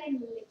wool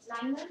and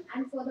linen,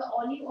 and for the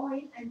olive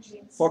oil and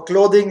drinks. For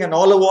clothing and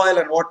olive oil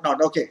and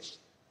whatnot. Okay.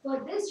 For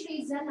this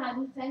reason, I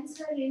will fence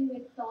her in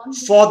with thorn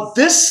bushes. For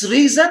this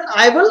reason,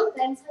 I will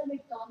fence her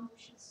with thorn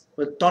bushes.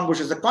 With thorn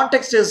bushes. The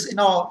context is,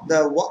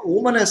 the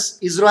woman is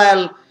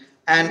Israel,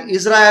 and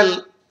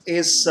Israel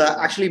is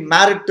actually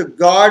married to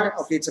God.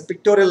 Okay, it's a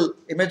pictorial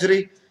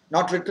imagery,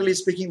 not literally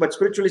speaking, but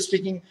spiritually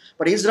speaking.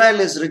 But Israel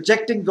is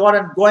rejecting God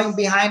and going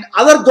behind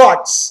other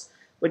gods,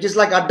 which is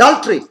like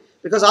adultery,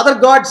 because other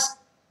gods,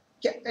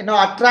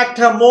 attract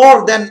her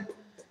more than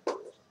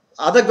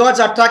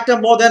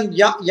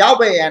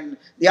Yahweh, and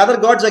the other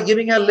gods are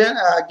giving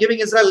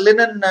Israel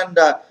linen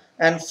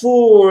and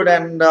food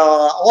and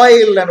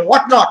oil and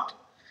whatnot.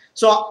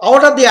 So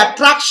out of the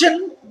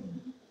attraction,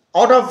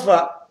 out of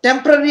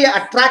temporary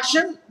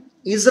attraction,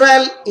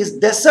 Israel is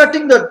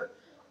deserting the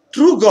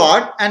true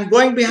God and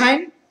going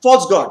behind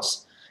false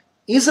gods.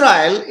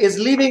 Israel is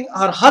leaving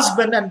her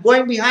husband and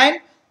going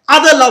behind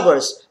other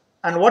lovers.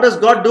 And what does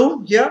God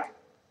do here?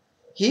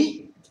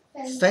 He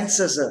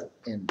fences her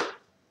in.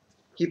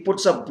 He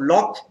puts a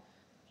block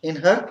in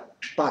her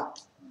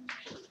path.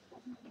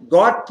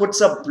 God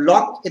puts a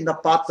block in the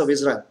path of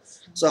Israel.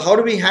 So how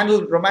do we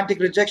handle romantic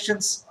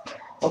rejections?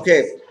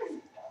 Okay,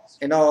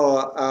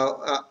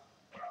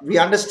 we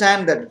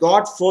understand that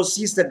God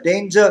foresees the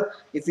danger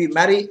if we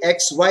marry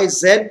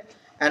XYZ,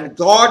 and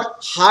God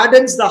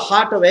hardens the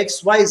heart of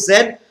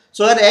XYZ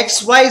so that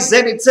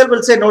XYZ itself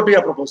will say no to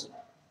your proposal.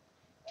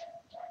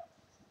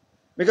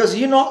 Because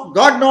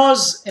God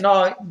knows,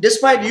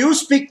 despite He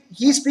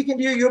speaking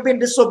to you, you've been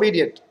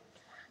disobedient.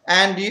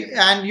 And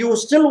you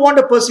still want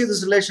to pursue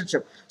this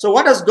relationship. So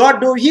what does God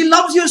do? He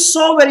loves you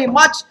so very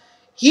much.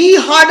 He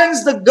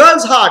hardens the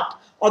girl's heart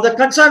or the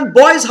concerned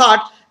boy's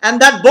heart, and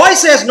that boy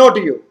says no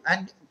to you.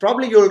 And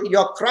probably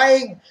you're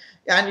crying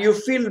and you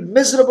feel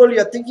miserable.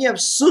 You're thinking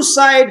of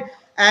suicide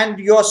and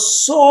you're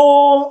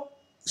so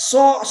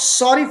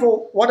sorry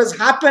for what has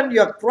happened.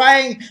 You're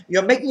crying.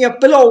 You're making your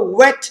pillow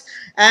wet.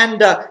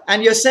 And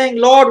you're saying,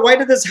 Lord, why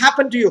did this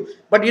happen to you?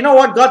 But you know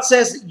what? God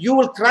says, you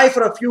will cry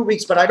for a few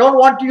weeks, but I don't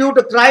want you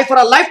to cry for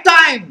a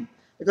lifetime,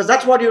 because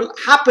that's what will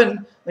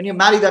happen when you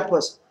marry that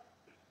person.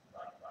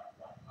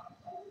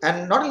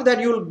 And not only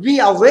that, you will be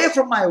away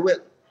from my will.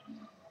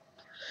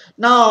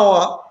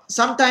 Now,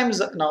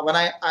 sometimes, when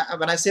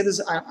I say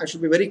this, I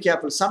should be very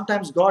careful.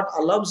 Sometimes God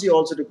allows you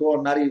also to go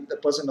and marry the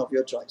person of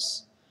your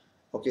choice.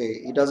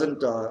 Okay, He doesn't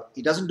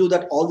do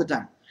that all the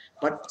time.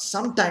 But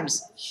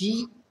sometimes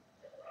He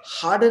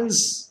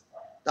hardens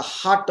the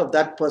heart of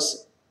that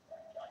person.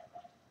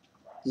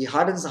 He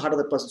hardens the heart of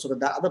the person so that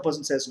the other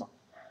person says no.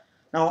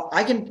 Now,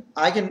 I can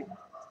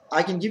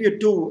give you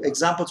two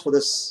examples for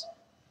this.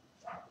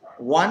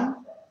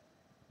 One,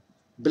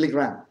 Billy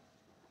Graham.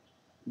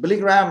 Billy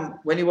Graham,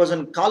 when he was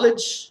in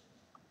college,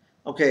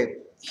 okay,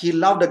 he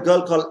loved a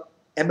girl called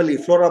Emily,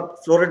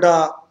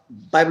 Florida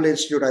Bible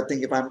Institute, I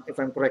think, if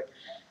I'm correct.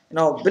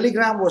 Billy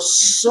Graham was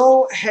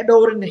so head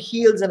over in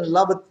heels in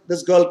love with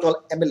this girl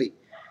called Emily.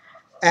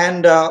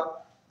 And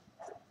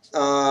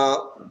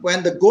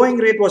when the going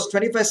rate was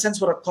 25 cents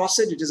for a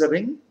corsage, which is a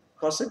ring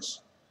corsage,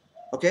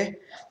 okay,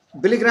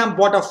 Billy Graham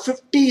bought a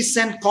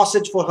 50-cent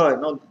corsage for her.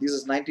 This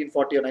is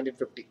 1940 or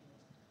 1950.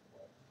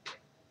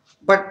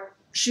 But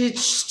she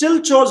still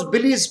chose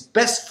Billy's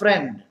best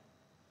friend.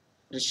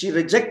 She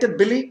rejected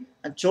Billy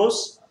and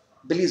chose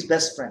Billy's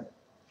best friend.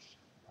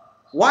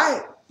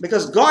 Why?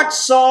 Because God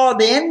saw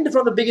the end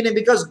from the beginning.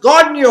 Because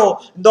God knew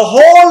in the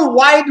whole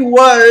wide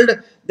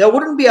world there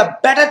wouldn't be a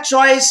better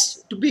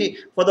choice to be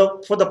for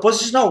the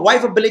position of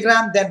wife of Billy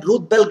Graham than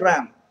Ruth Bell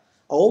Graham,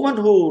 a woman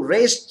who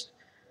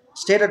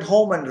stayed at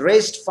home and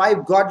raised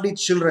 5 godly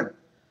children,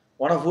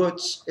 one of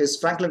which is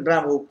Franklin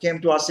Graham, who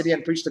came to our city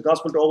and preached the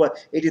gospel to over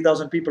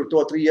 80,000 people 2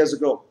 or 3 years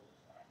ago.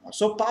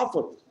 So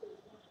powerful.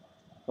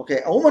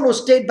 Okay, a woman who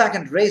stayed back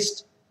and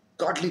raised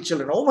godly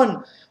children, a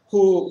woman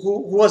who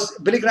was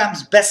Billy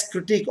Graham's best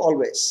critique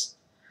always.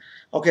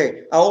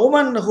 Okay, a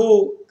woman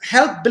who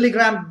helped Billy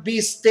Graham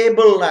be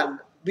stable and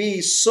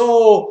be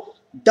so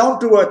down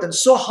to earth and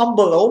so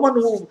humble. A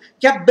woman who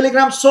kept Billy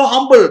Graham so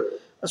humble,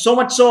 so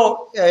much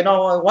so,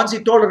 once he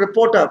told a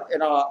reporter,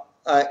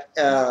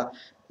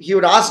 he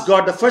would ask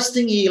God, the first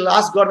thing he'll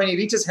ask God when he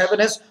reaches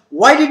heaven is,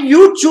 why did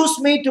you choose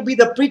me to be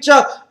the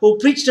preacher who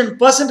preached in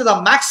person to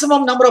the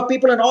maximum number of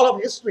people in all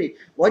of history?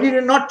 Why did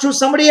you not choose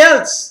somebody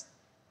else?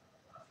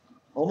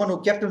 A woman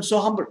who kept him so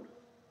humble.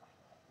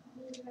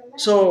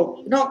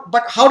 So,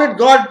 but how did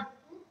God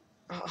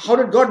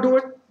do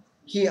it?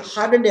 He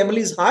hardened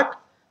Emily's heart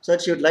so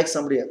that she would like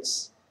somebody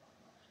else.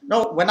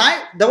 Now,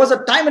 there was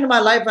a time in my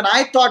life when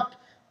I thought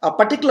a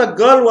particular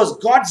girl was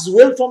God's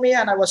will for me,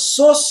 and I was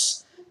so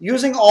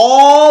using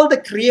all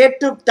the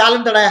creative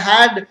talent that I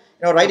had,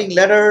 writing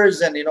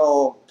letters and,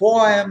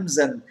 poems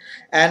and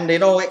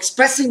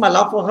expressing my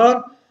love for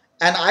her.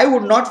 And I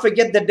would not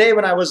forget the day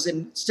when I was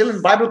still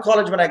in Bible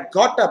college, when I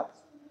got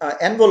an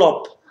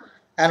envelope,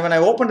 and when I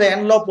opened the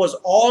envelope was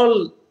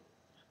all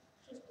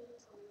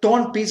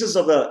torn pieces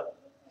of a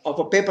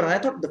paper, and I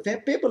thought the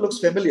paper looks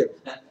familiar.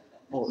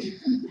 Oh.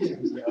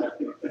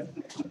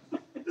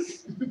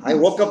 I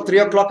woke up 3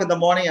 o'clock in the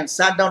morning and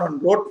sat down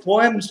and wrote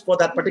poems for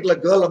that particular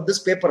girl on this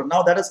paper.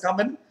 Now that has come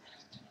in.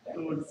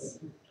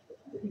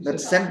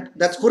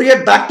 That's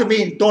couriered back to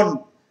me in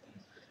tone.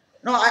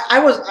 No,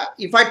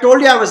 if I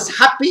told you I was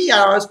happy,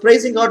 I was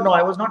praising God. No,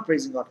 I was not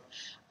praising God.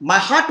 My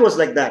heart was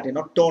like that,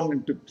 torn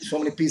into so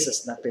many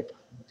pieces in that paper.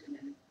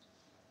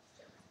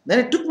 Then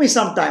it took me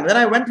some time. Then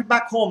I went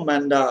back home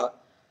and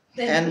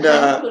Then I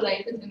have to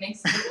write to the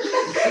next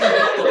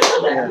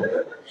yeah.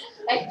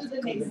 Write to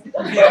the next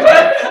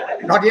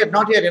Not yet.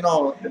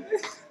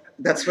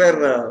 That's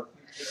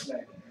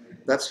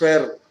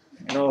where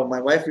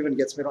my wife even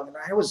gets me wrong.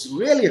 I was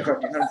really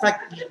hurt. In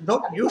fact,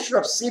 you should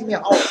have seen me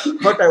how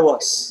hurt I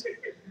was.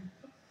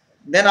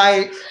 Then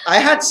I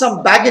had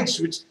some baggage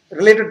which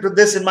related to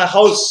this in my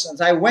house. And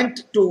so I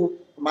went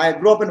I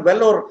grew up in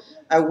Vellore.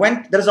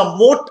 There is a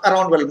moat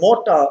around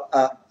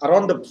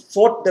around the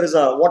fort, there is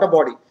a water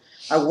body.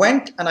 I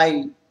went and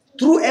I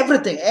threw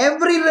everything,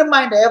 every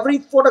reminder, every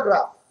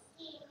photograph.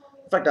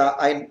 In fact,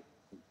 I'm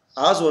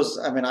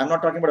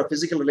not talking about a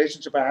physical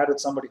relationship I had with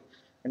somebody.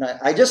 And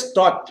I just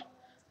thought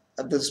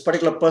this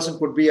particular person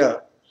could be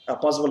a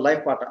possible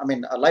life partner.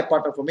 A life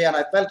partner for me. And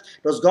I felt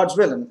it was God's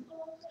will. And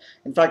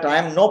In fact, I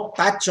am no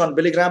patch on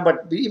Billy Graham,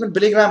 but even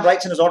Billy Graham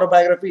writes in his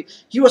autobiography,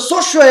 he was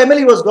so sure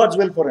Emily was God's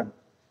will for him.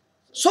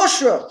 So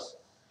sure.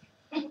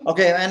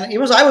 Okay, and I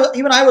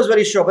was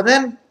very sure.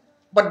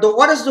 But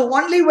what is the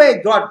only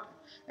way God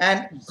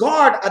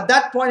at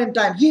that point in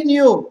time, he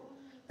knew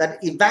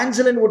that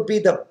Evangeline would be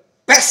the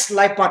best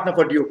life partner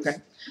for Duke.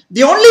 And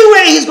the only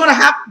way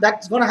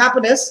that's going to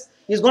happen is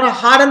he's going to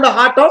harden the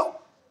heart of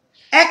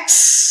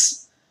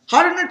X.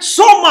 Harden it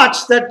so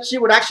much that she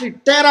would actually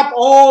tear up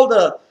all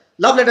the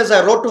love letters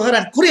I wrote to her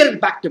and courier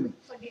it back to me.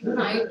 But didn't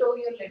I told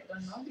your letter,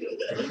 no?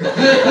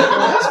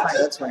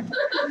 That's fine.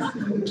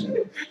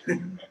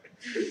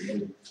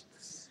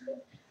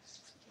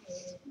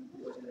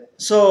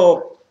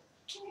 So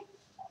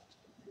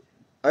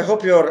I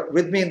hope you're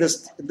with me in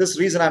this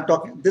reason I'm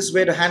talking, this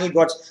way to handle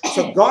God's.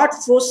 So God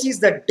foresees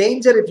the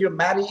danger if you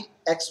marry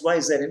X, Y,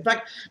 Z. In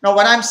fact, now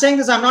when I'm saying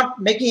this, I'm not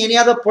making any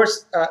other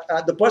person,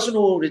 the person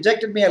who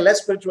rejected me, a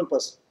less spiritual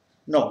person.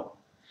 No.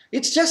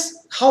 It's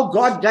just how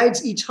God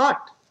guides each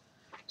heart.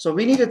 So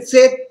we need to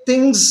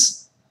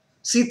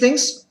see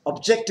things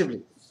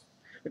objectively.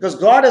 Because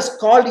God has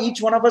called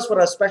each one of us for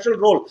a special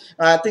role.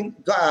 I think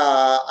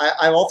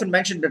I've often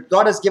mentioned that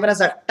God has given us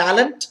a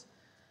talent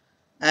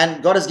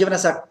and God has given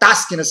us a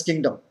task in His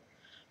kingdom.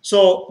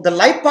 So the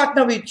life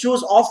partner we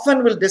choose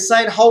often will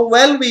decide how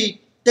well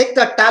we take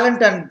that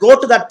talent and go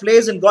to that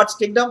place in God's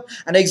kingdom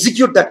and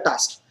execute that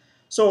task.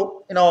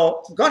 So,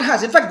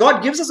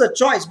 God gives us a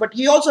choice, but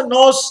He also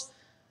knows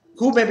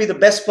who may be the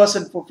best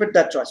person to fit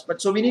that choice.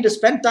 But so we need to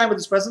spend time with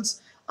His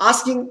presence,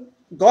 asking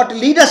God to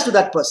lead us to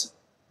that person.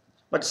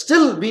 But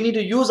still, we need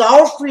to use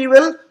our free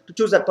will to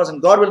choose that person.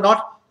 God will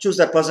not choose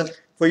that person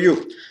for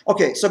you.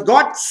 Okay, so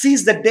God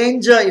sees the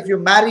danger if you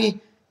marry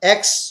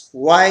X,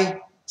 Y,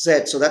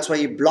 Z. So that's why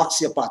He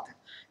blocks your path.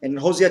 In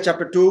Hosea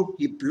chapter 2,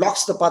 He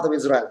blocks the path of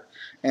Israel.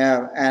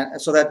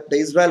 And so that the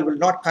Israel will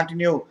not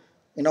continue,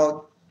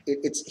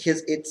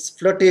 its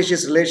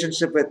flirtatious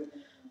relationship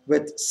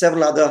with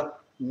several other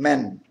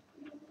men.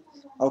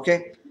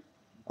 Okay.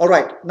 All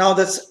right. Now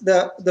that's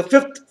the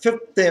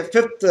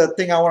fifth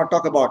thing I want to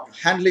talk about: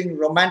 handling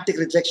romantic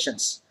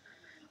rejections.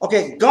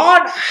 Okay,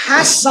 God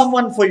has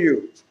someone for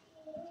you.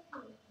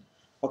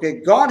 Okay,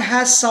 God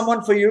has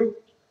someone for you.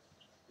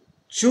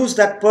 Choose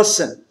that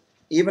person,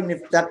 even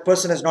if that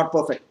person is not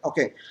perfect.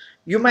 Okay,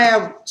 you may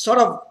have sort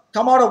of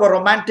come out of a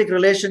romantic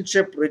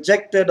relationship,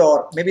 rejected,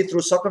 or maybe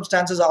through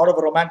circumstances out of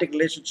a romantic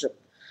relationship.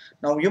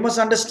 Now you must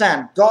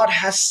understand, God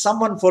has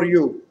someone for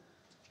you.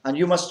 And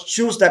you must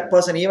choose that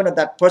person even if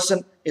that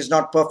person is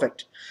not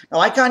perfect. Now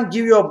I can't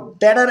give you a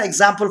better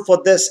example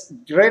for this,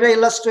 greater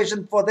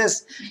illustration for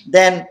this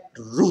than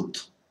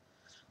Ruth.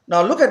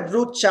 Now look at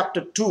Ruth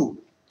chapter 2.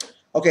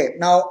 Okay,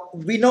 now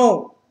we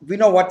know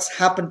what's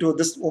happened to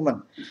this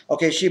woman.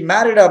 Okay, she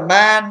married a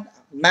man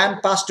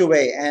passed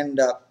away,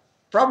 and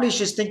probably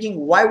she's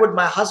thinking, why would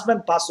my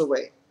husband pass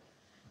away?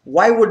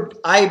 Why would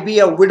I be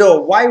a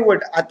widow? Why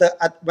would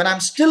when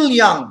I'm still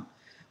young,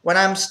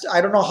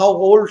 I don't know how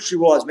old she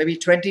was, maybe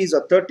 20s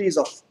or 30s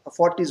or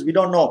 40s, we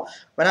don't know.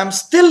 When I'm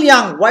still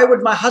young, why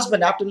would my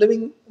husband, after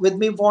living with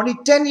me for only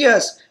 10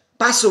 years,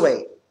 pass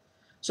away?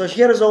 So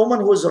here is a woman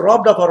who is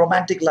robbed of a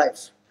romantic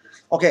life.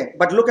 Okay,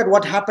 but look at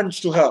what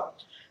happens to her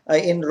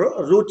in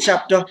Ruth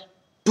chapter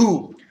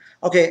 2.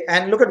 Okay,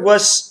 and look at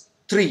verse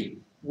 3.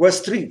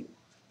 Verse 3.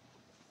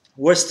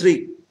 Verse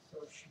 3.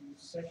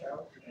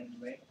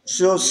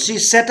 So she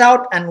set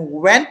out and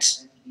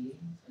went.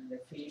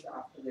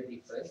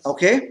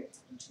 Okay.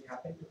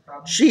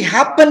 She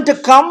happened to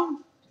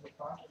come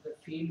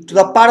to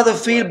the part of the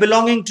field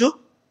belonging to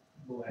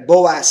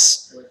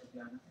Boaz,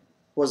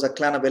 was a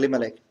clan of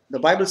Elimelech. The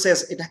Bible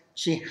says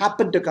she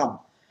happened to come,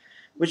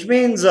 which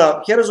means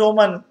here is a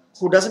woman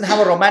who doesn't have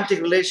a romantic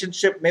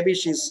relationship. Maybe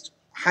she's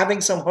having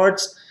some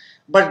hurts,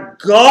 but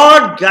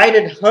God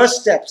guided her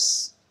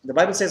steps. The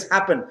Bible says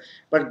happened,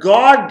 but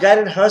God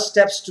guided her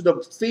steps to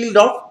the field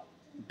of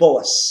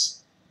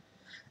Boaz.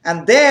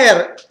 And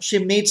there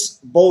she meets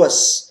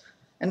Boaz.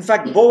 In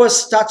fact, Boaz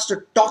starts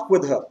to talk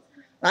with her.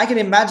 I can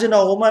imagine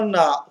a woman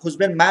who's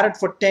been married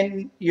for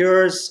 10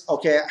 years,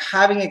 okay,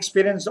 having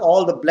experienced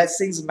all the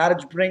blessings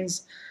marriage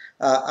brings,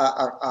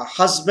 a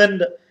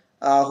husband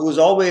who's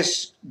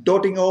always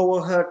doting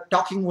over her,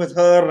 talking with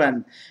her,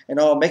 and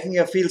making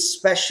her feel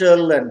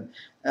special, and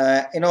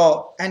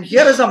and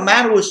here is a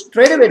man who is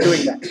straight away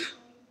doing that.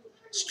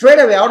 Straight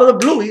away, out of the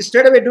blue, he's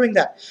straight away doing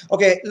that.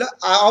 Okay,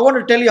 I want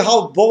to tell you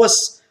how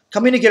Boaz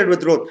communicated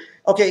with Ruth.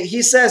 Okay,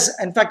 he says,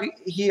 in fact,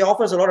 he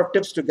offers a lot of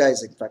tips to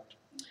guys, in fact,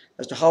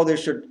 as to how they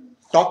should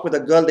talk with a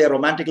girl they are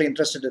romantically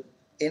interested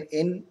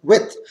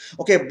with.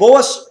 Okay,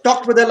 Boaz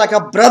talked with her like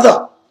a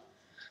brother.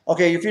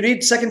 Okay, if you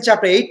read 2nd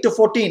chapter 8 to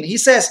 14, he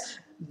says,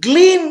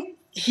 glean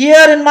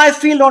here in my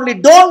field only.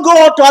 Don't go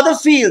out to other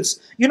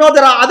fields. There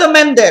are other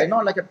men there,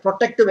 like a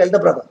protective elder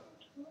brother.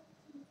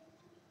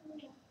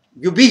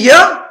 You be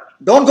here,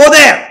 don't go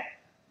there.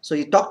 So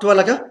he talked to her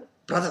like a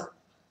brother.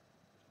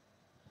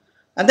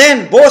 And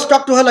then Boaz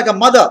talked to her like a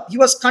mother. He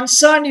was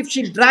concerned if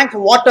she drank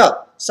water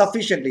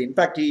sufficiently. In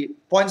fact, he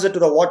points it to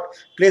the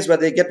place where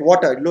they get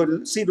water.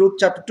 See Ruth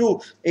chapter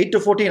 2, 8 to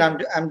 14.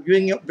 I'm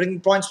bringing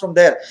points from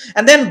there.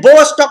 And then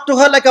Boaz talked to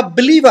her like a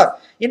believer.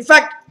 In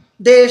fact,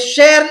 they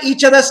share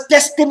each other's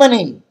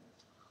testimony.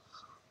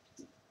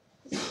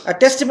 A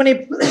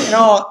testimony,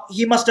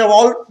 he must have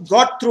all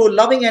got through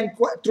loving and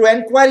through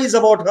inquiries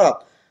about her.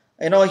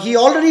 He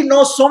already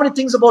knows so many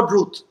things about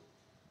Ruth.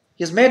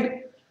 He has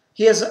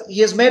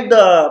made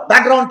the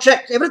background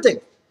check, everything.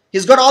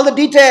 He's got all the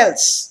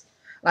details.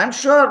 I'm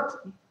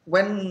sure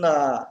when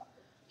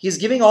he's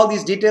giving all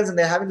these details and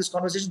they're having this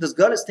conversation, this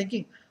girl is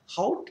thinking,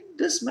 how did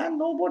this man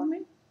know about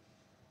me?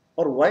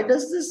 Or why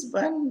does this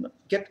man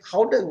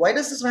why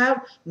does this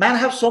man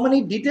have so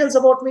many details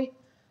about me?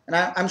 And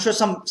I'm sure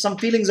some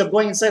feelings are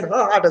going inside her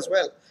heart as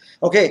well.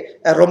 Okay,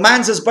 a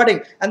romance is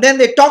budding. And then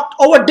they talked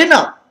over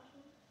dinner.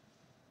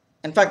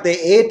 In fact, they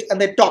ate and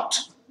they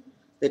talked.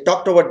 They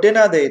talked over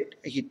dinner.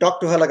 He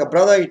talked to her like a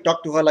brother. He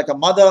talked to her like a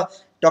mother.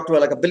 He talked to her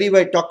like a believer.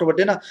 He talked over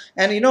dinner.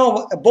 And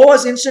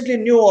Boaz instantly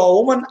knew a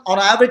woman on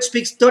average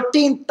speaks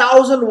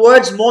 13,000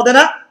 words more than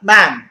a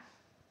man.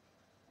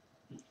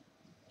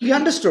 He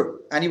understood.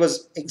 And he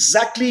was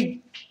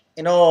exactly,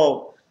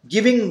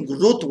 giving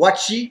Ruth what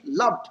she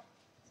loved.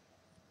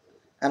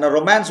 And a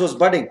romance was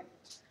budding.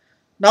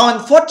 Now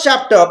in 4th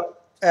chapter,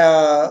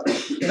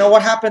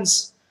 what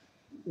happens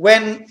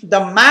when the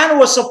man who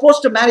was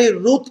supposed to marry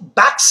Ruth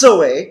backs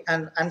away,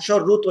 and I'm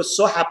sure Ruth was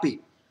so happy.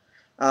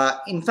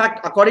 In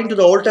fact, according to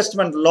the Old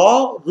Testament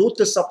law,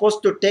 Ruth is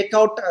supposed to take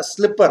out a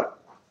slipper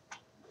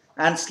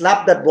and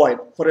slap that boy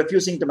for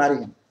refusing to marry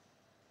him.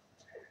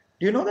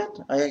 Do you know that?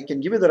 I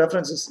can give you the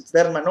references. It's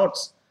there in my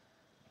notes.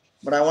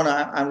 But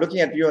I'm looking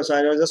at you, so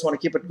I just want to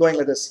keep it going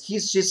like this.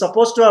 She's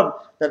supposed to have,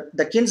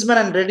 the kinsman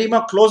and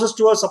redeemer closest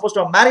to her, supposed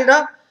to have married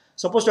her,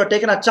 supposed to have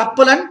taken a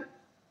chappal and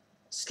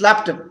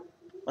slapped him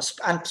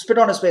and spit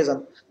on his face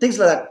and things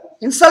like that.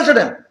 Insulted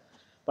him.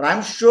 But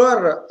I'm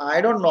sure,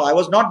 I don't know, I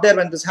was not there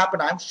when this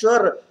happened. I'm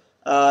sure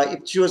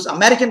if she was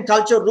American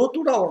culture, Ruth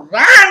would have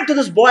ran to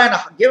this boy and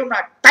gave him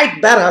a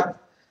tight bear hug.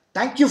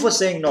 Thank you for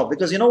saying no.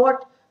 Because you know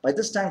what? By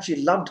this time she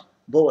loved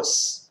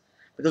Boaz.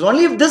 Because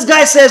only if this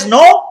guy says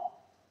no,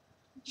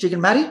 she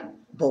can marry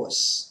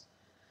Boaz.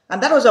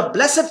 And that was a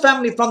blessed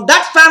family. From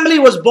that family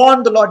was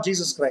born the Lord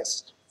Jesus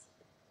Christ.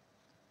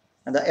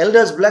 And the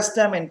elders blessed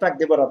them. In fact,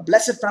 they were a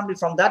blessed family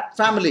from that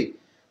family.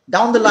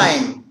 Down the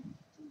line,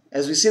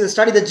 as we see the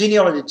study the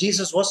genealogy,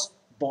 Jesus was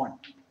born.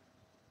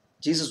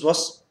 Jesus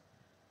was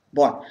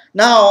born.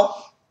 Now,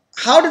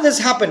 how did this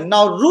happen?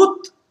 Now,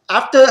 Ruth,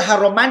 after her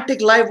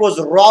romantic life was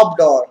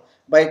robbed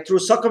through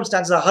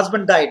circumstances, her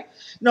husband died.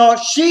 Now,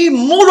 she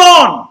moved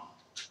on.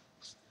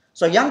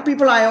 So young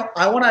people, I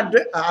want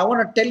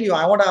to tell you,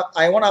 I want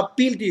to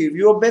appeal to you. If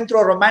you have been through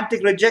a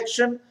romantic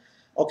rejection,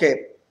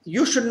 okay,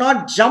 you should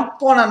not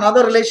jump on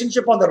another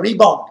relationship on the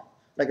rebound,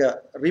 like a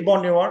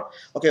rebound you want.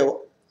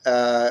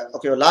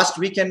 Okay, last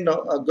weekend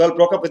a girl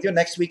broke up with you.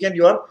 Next weekend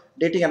you are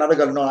dating another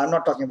girl. No, I'm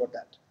not talking about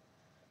that.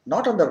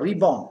 Not on the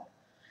rebound,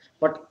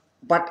 but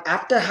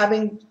after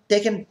having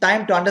taken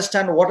time to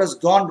understand what has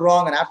gone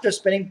wrong, and after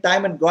spending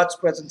time in God's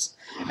presence,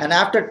 and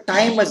after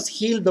time has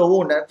healed the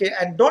wound, okay,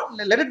 and don't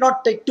let it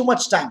not take too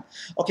much time,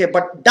 okay.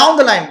 But down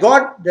the line,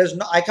 God,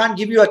 I can't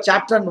give you a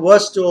chapter and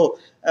verse to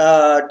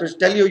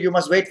tell you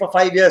must wait for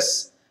 5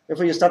 years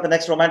before you start the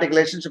next romantic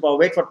relationship, or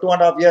wait for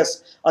 2.5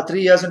 years or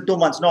 3 years and 2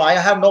 months. No, I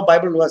have no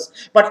Bible verse.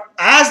 But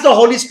as the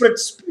Holy Spirit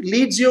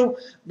leads you,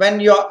 when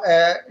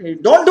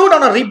don't do it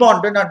on a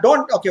rebound.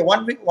 Don't okay,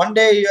 one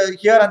day you're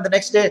here and the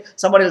next day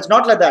somebody else.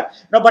 Not like that.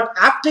 No, but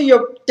after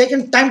you've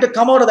taken time to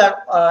come out of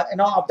that,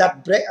 of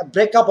that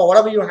breakup or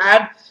whatever you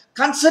had,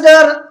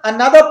 consider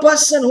another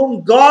person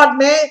whom God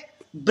may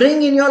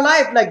bring in your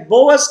life, like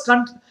Boaz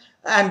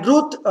and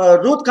Ruth.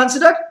 Ruth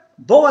considered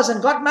Boaz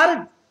and got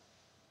married.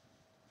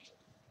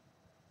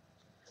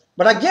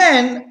 But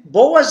again,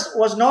 Boaz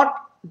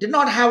did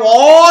not have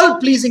all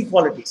pleasing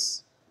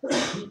qualities.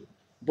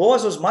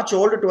 Boaz was much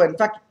older too. In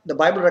fact, the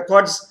Bible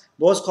records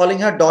Boaz calling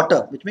her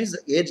daughter, which means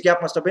the age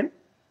gap must have been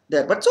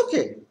there. But it's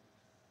okay.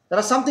 There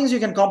are some things you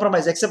can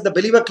compromise, except the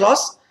believer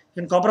clause.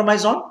 You can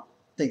compromise on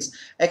things,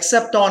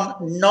 except on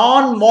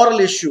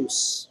non-moral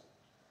issues.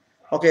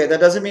 Okay, that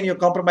doesn't mean you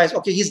compromise.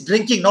 Okay, he's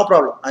drinking, no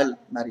problem. I'll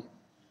marry him.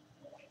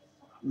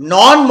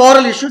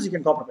 Non-moral issues you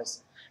can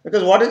compromise.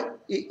 Because what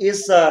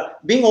is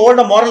being old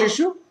a moral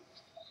issue?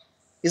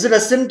 Is it a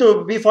sin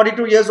to be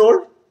 42 years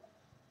old?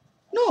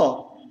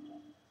 No.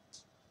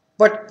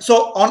 But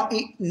so on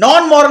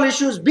non-moral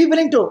issues, be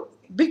willing to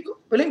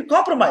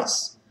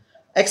compromise,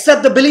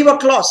 except the believer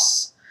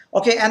clause.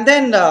 Okay, and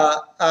then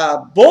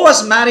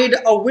Boaz married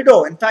a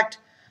widow. In fact,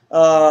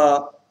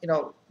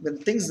 when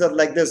things are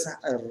like this,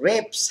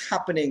 rapes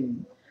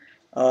happening.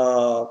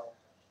 I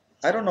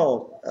don't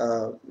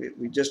know.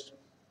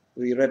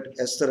 We read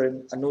Esther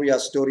and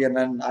Anuya's story, and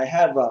then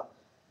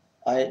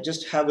I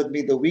just have with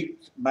me the Week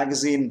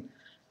magazine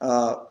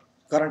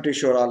current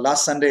issue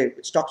last Sunday,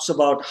 which talks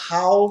about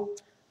how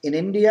in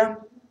India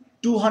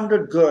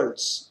 200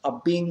 girls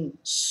are being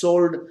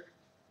sold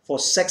for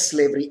sex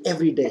slavery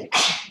every day.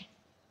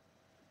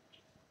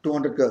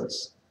 200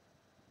 girls.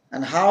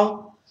 And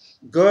how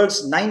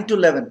girls 9 to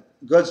 11,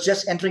 girls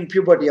just entering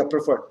puberty are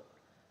preferred.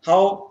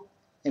 How,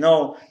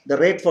 the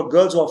rate for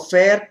girls who are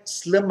fair,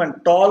 slim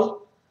and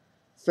tall,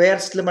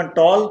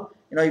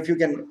 if you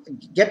can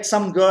get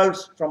some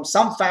girls from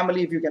some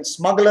family, if you can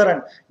smuggle her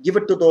and give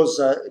it to those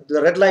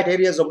the red light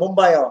areas of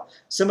Mumbai or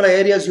similar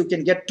areas, you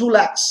can get 2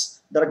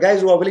 lakhs. There are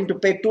guys who are willing to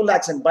pay 2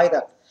 lakhs and buy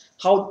that.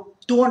 How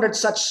 200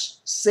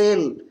 such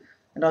sale,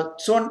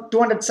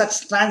 200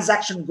 such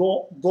transaction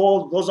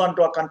goes on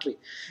to our country.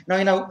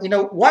 Now,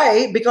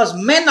 why? Because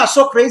men are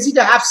so crazy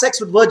to have sex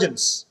with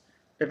virgins.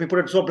 Let me put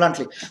it so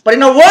bluntly. But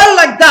in a world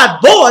like that,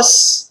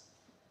 Boaz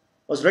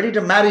was ready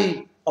to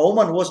marry a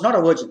woman who was not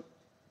a virgin.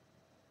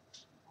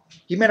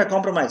 He made a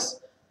compromise.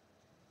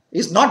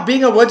 Is not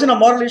being a virgin a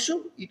moral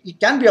issue? It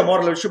can be a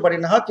moral issue, but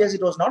in her case,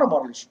 it was not a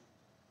moral issue.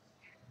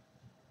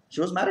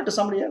 She was married to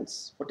somebody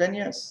else for 10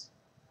 years.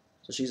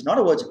 So she's not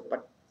a virgin,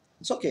 but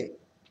it's okay.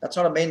 That's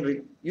not a main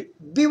reason.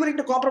 Be willing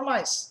to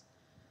compromise.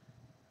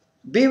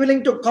 Be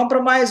willing to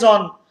compromise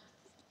on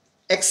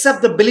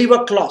accept the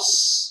believer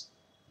clause.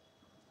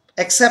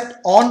 Except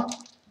on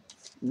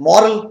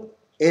moral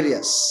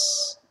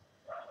areas.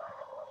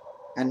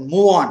 And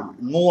move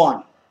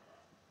on.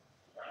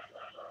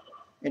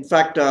 In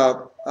fact,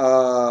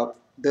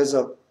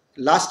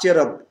 last year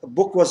a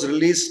book was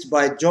released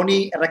by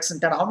Joni Eareckson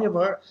Tada. How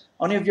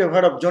many of you have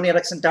heard of Joni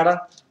Eareckson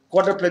Tada?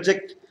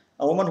 Quadriplegic,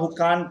 a woman who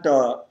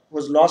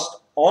who's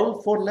lost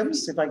all 4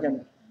 limbs, if I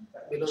can.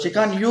 She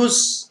can't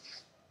use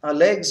her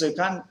legs,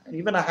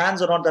 even her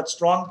hands are not that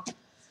strong.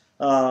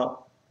 A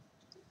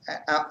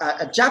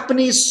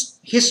Japanese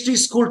history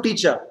school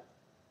teacher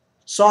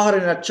saw her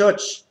in a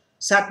church,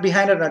 sat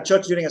behind her in a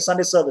church during a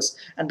Sunday service.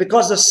 And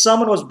because the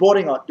sermon was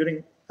boring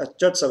during a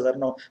church service, I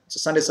don't know, it's a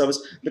Sunday service.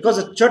 Because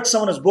the church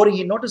sermon was boring,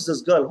 he noticed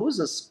this girl. Who is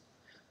this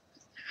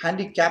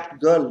handicapped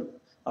girl,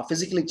 a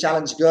physically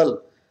challenged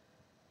girl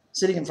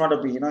sitting in front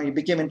of me? He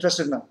became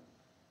interested in her.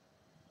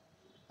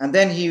 And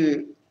then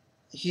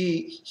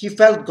he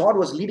felt God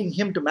was leading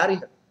him to marry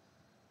her.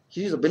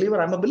 She's a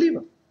believer, I'm a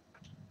believer.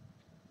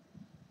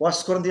 1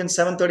 Corinthians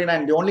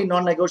 7:39, the only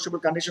non-negotiable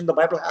condition the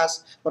Bible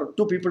has for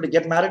 2 people to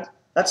get married,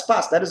 that's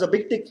passed. That is a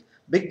big tick,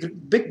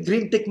 big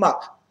green tick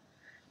mark.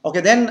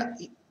 Okay, then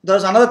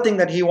there's another thing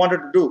that he wanted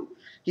to do.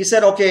 He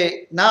said,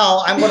 okay,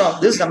 now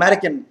this is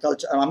American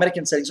culture,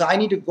 American setting, so I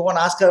need to go and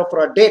ask her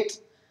for a date.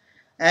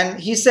 And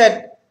he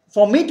said,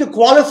 for me to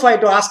qualify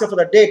to ask her for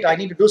the date, I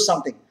need to do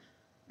something.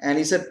 And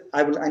he said,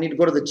 I need to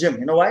go to the gym.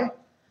 You know why?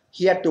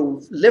 He had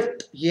to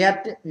lift, he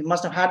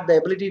must have had the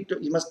ability to,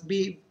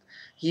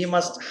 he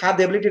must have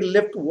the ability to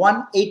lift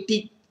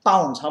 180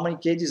 pounds. How many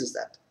kgs is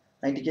that?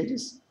 90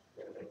 kgs?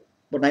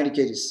 About 90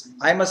 kgs.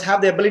 I must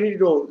have the ability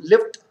to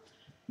lift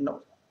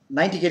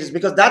 90 kgs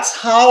because that's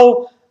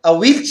how a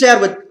wheelchair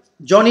with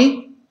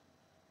Johnny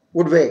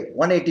would weigh,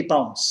 180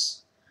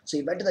 pounds. So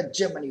he went to the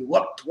gym and he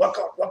worked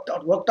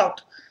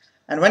out.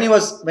 And when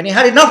he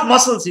had enough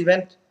muscles,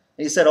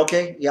 he said,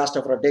 okay, he asked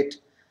her for a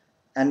date.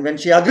 And when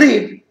she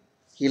agreed,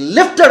 he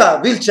lifted a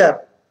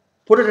wheelchair,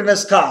 put it in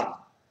his car,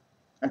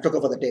 and took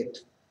her for the date.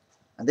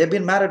 And they've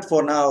been married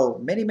for now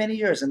many, many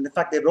years. And in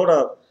fact, they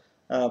wrote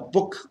a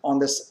book on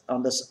this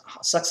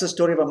success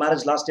story of a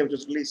marriage last year, which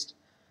was released.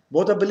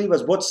 Both are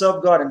believers, both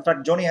serve God. In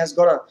fact, Joni has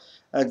got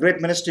a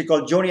great ministry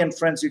called Joni and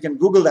Friends. You can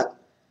Google that.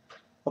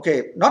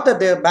 Okay, not that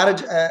their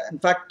marriage, in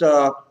fact,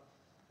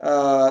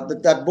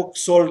 that book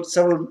sold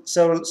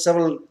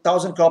several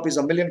thousand copies,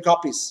 1 million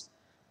copies.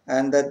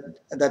 And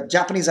that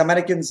Japanese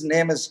American's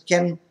name is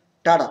Ken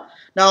Tada.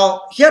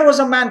 Now, here was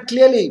a man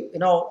clearly,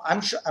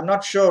 I'm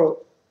not sure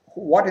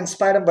what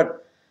inspired him,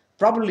 but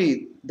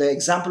probably the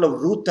example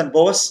of Ruth and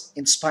Boaz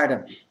inspired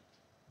him.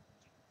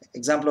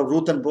 Example of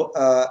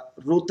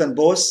Ruth and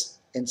Boaz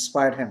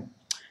inspired him.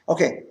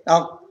 Okay,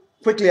 now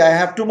quickly, I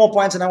have 2 more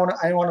points and I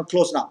want to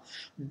close now.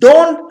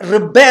 Don't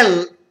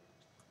rebel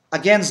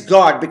against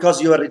God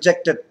because you are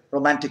rejected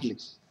romantically.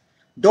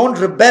 Don't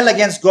rebel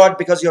against God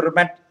because you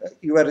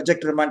are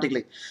rejected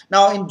romantically.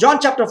 Now, in John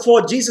chapter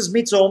 4, Jesus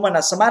meets a woman,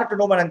 a Samaritan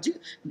woman, and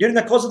during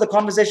the course of the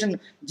conversation,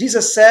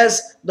 Jesus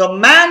says, the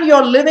man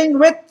you're living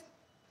with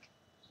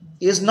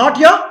is not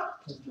your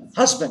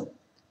husband.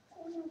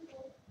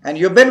 And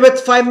you've been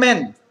with 5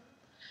 men.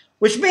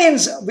 Which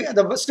means,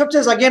 the scripture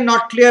is again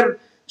not clear.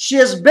 She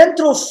has been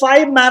through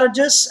 5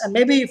 marriages and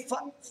maybe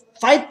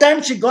 5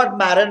 times she got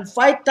married and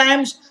 5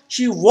 times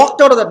she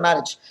walked out of that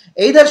marriage.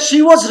 Either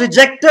she was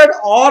rejected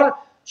or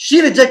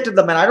she rejected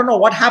the man. I don't know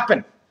what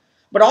happened.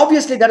 But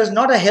obviously that is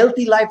not a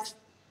healthy life.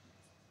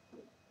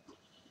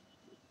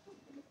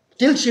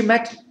 Till she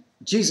met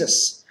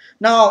Jesus.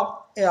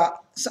 Now,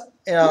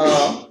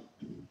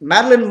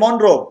 Marilyn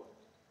Monroe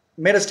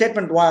made a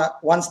statement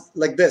once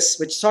like this,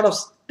 which sort of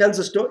tells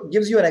a story,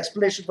 gives you an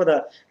explanation for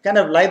the kind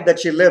of life that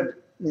she lived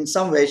in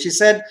some way. She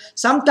said,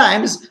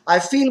 sometimes I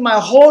feel my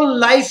whole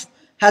life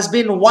has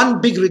been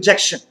one big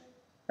rejection.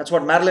 That's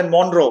what Marilyn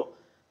Monroe,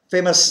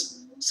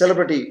 famous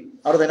celebrity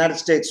out of the United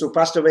States who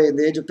passed away at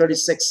the age of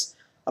 36,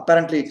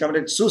 apparently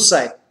committed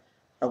suicide,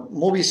 a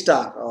movie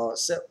star, or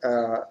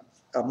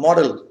a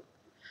model.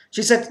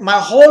 She said, my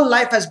whole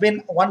life has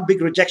been one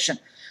big rejection.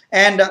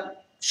 And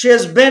she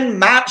has been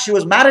married. She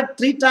was married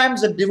 3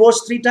 times and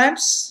divorced 3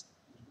 times.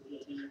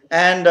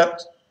 And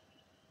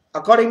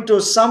according to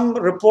some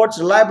reports,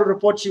 reliable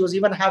reports, she was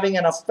even having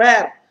an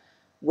affair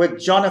with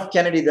John F.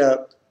 Kennedy,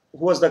 who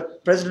was the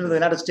president of the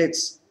United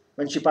States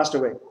when she passed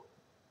away.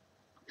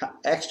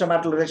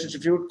 Extramarital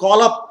relationship. She would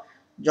call up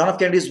John F.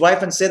 Kennedy's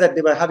wife and say that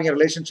they were having a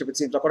relationship, it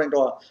seems, according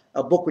to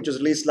a book which was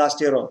released last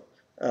year.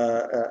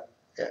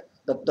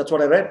 That's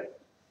what I read.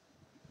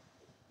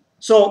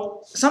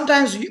 So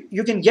sometimes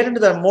you can get into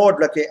the mode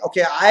like,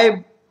 okay,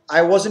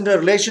 I was in a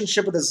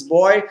relationship with this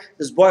boy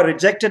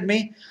rejected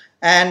me,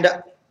 and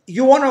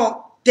you want to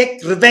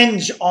take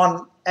revenge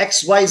on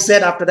X, Y, Z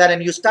after that,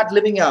 and you start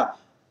living a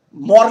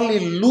morally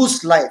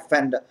loose life,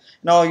 and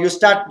you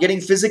start getting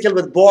physical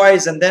with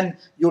boys, and then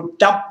you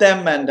dump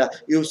them, and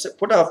you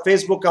put a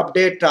Facebook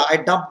update, I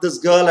dumped this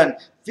girl, and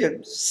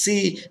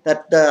see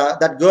that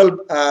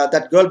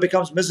that girl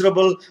becomes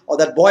miserable, or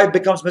that boy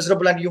becomes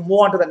miserable, and you move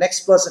on to the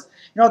next person.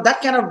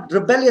 That kind of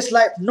rebellious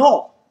life.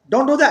 No,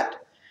 don't do that.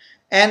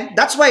 And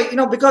that's why,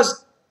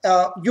 because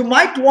you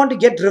might want to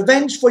get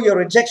revenge for your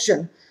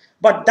rejection,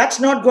 but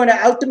that's not going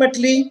to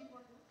ultimately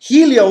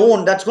heal your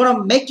wound. That's going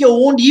to make your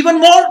wound even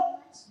more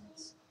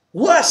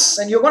worse,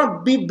 and you're going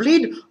to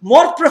bleed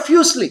more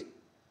profusely.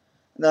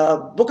 The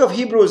book of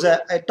Hebrews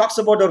it talks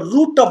about a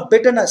root of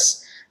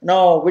bitterness,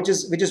 which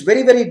is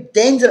very, very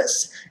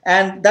dangerous,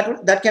 and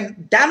that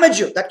can damage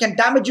you. That can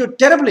damage you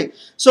terribly.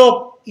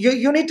 So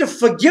you need to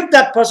forgive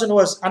that person who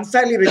has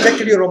unfairly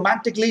rejected you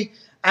romantically,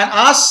 and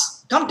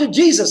come to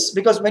Jesus,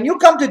 because when you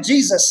come to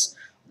Jesus,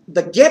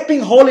 the gaping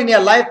hole in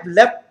your life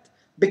left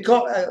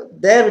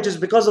which is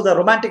because of the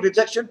romantic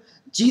rejection,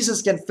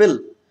 Jesus can fill.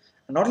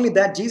 And not only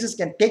that, Jesus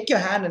can take your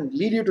hand and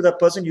lead you to the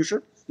person you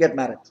should get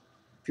married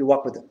if you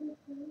walk with him,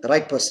 the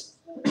right person.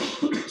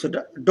 So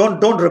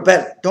don't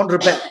rebel. Don't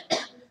rebel.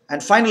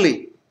 And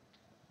finally,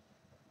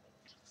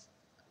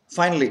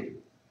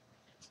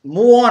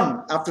 move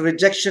on after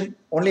rejection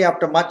only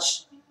after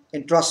much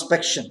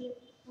introspection.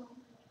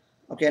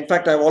 Okay, in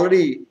fact, I've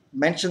already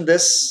mentioned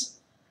this.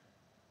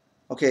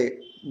 Okay,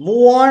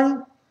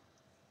 move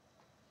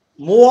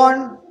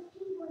on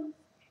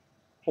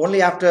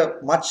only after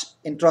much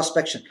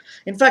introspection.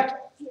 In fact,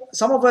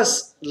 some of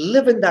us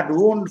live in that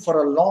wound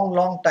for a long,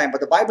 long time. But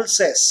the Bible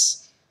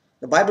says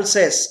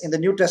in the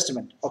New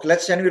Testament. Okay,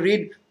 can we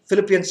read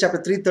Philippians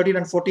chapter 3, 13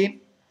 and 14?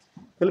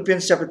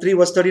 Philippians chapter 3,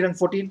 verse 13 and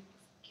 14.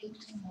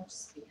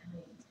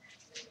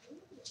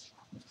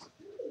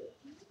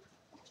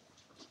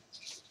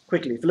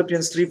 Quickly,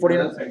 Philippians 3, 14.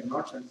 I did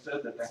not consider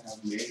that I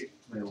have made it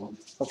my own.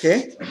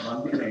 Okay. But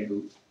one thing I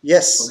do.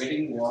 Yes.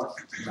 Forgetting what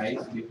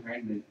lies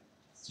behind it,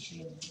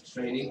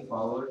 straining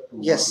forward to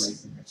what Yes.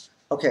 lies ahead.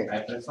 Okay. I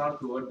press on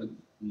toward the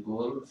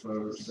goal for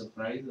the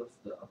prize of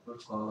the upper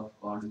call of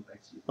God in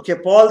Christ Jesus. Okay,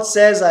 Paul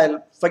says,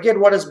 I'll forget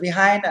what is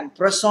behind and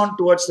press on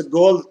towards the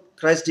goal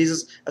Christ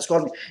Jesus has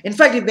called me. In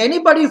fact, if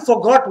anybody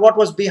forgot what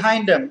was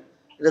behind him,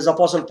 it is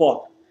Apostle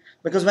Paul.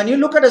 Because when you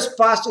look at his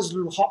past is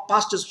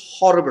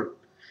horrible.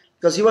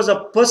 Because he was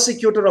a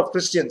persecutor of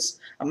Christians,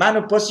 a man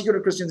who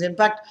persecuted Christians. In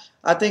fact,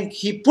 I think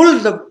he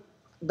pulled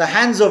the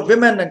hands of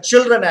women and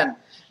children,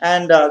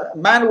 and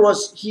man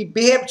he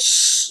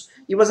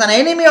was an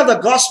enemy of the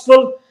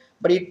gospel,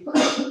 but he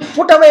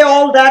put away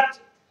all that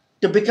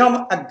to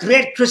become a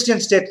great Christian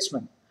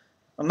statesman,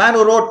 a man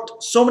who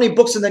wrote so many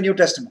books in the New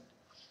Testament.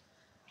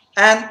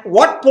 And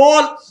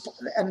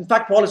in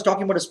fact, Paul is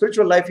talking about a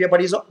spiritual life here,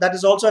 but that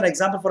is also an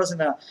example for us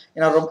in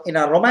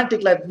a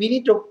romantic life. We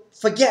need to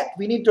forget.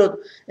 We need to,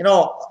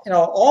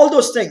 all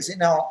those things,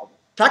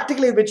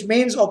 practically, which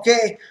means,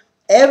 okay,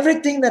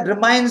 everything that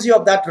reminds you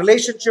of that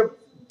relationship,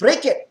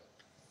 break it,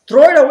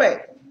 throw it away.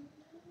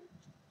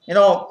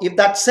 If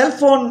that cell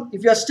phone,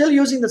 if you're still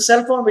using the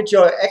cell phone which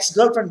your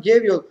ex-girlfriend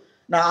gave you,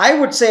 now I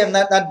would say, and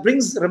that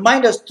brings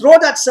reminders, throw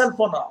that cell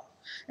phone out.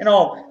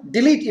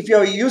 Delete. If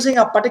you're using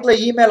a particular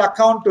email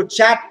account to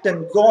chat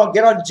and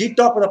get on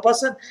G-Talk with a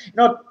person,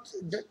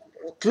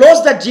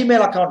 close that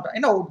Gmail account.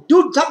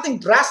 Do something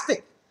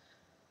drastic.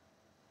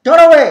 Turn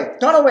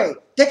away.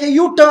 Take a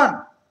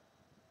U-turn.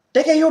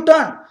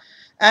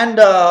 And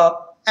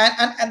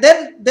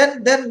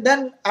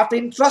then after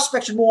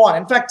introspection, move on.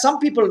 In fact, some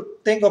people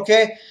think,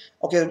 okay,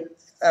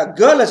 a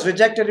girl has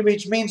rejected me,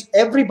 which means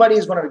everybody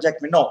is going to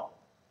reject me. No,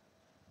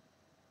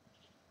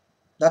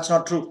 that's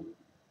not true.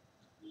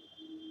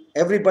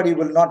 Everybody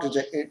will not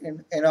reject.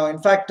 In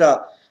fact,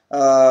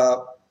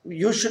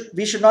 we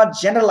should not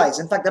generalize.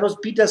 In fact, that was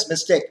Peter's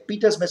mistake.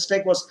 Peter's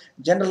mistake was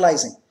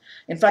generalizing.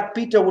 In fact,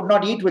 Peter would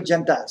not eat with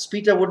Gentiles.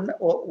 Peter would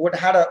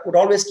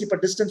always keep a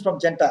distance from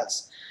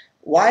Gentiles.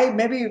 Why?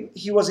 Maybe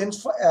he was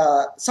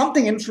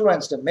something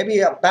influenced him. Maybe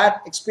a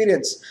bad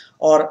experience,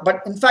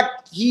 but in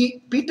fact,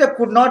 Peter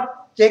could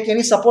not take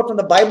any support from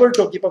the Bible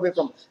to keep away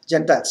from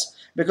Gentiles,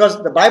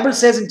 because the Bible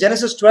says in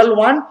Genesis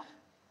 12:1,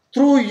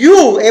 through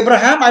you,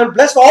 Abraham, I will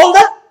bless all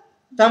the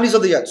families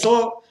of the earth.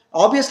 So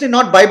obviously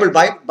not Bible.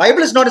 Bible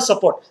is not his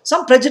support.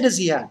 Some prejudice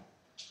he had.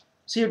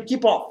 So he would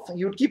keep off.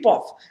 He would keep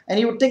off. And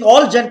he would think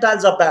all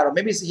Gentiles are bad. Or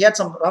maybe he had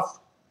some rough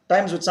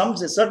times with some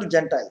certain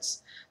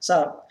Gentiles.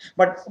 So,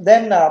 but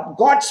then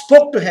God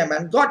spoke to him,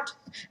 and God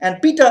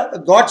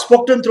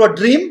spoke to him through a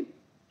dream.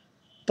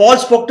 Paul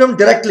spoke to him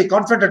directly,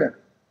 confronted him.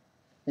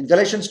 In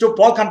Galatians 2,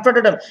 Paul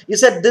confronted him. He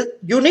said,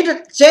 you need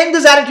to change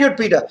this attitude,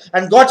 Peter.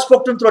 And God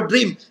spoke to him through a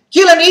dream.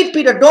 Kill and eat,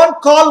 Peter.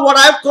 Don't call what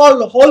I've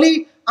called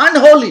holy,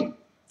 unholy.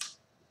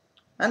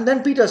 And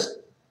then Peter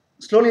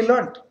slowly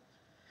learned.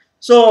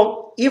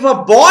 So, if a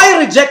boy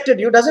rejected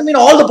you, doesn't mean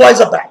all the boys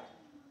are bad.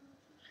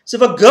 So,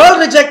 if a girl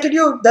rejected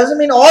you, doesn't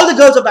mean all the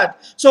girls are bad.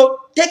 So,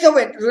 take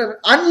away,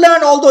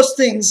 unlearn all those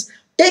things.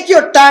 Take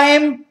your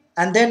time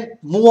and then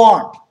move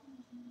on.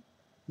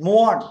 Move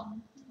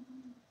on.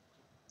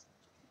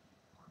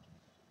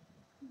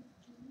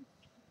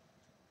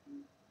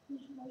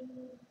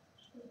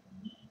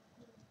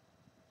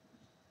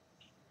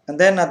 And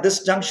then at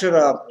this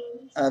juncture,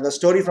 the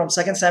story from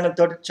 2 Samuel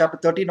chapter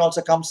 13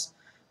 also comes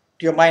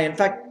to your mind. In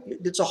fact,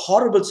 it's a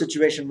horrible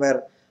situation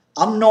where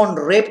Amnon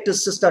raped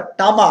his sister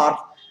Tamar,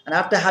 and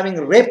after having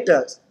raped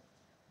her,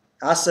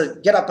 asked her,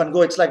 get up and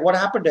go. It's like what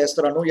happened to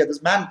Esther Anuya.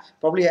 This man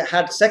probably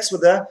had sex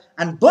with her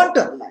and burnt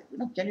her alive.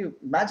 Can you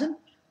imagine?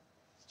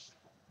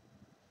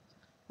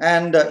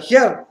 And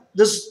here,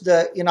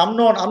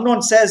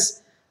 Amnon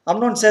says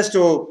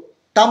to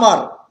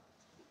Tamar,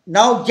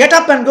 now get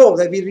up and go.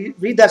 We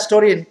read that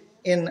story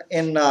in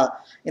 2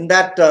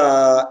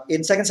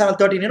 Samuel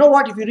 13. You know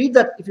what? If you read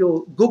that, if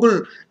you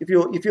Google, if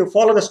you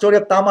follow the story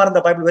of Tamar in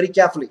the Bible very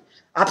carefully,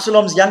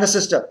 Absalom's younger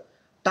sister,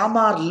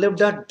 Tamar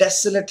lived a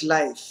desolate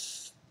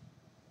life.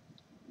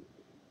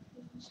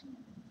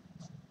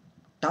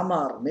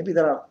 Tamar, maybe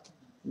there are,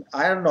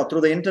 I don't know,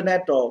 through the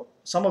internet, or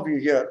some of you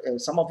here,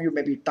 some of you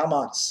may be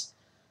Tamars,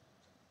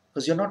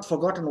 because you're not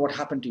forgotten what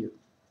happened to you.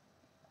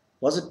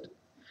 Was it?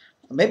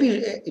 Maybe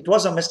it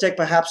was a mistake,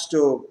 perhaps,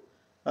 to,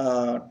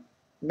 I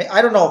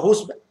don't know,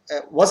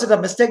 was it a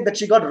mistake that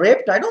she got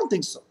raped? I don't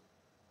think so.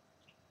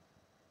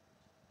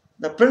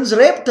 The prince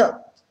raped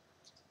her.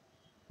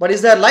 But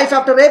is there life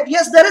after rape?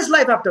 Yes, there is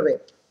life after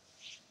rape.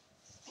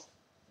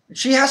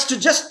 She has to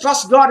just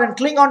trust God and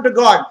cling on to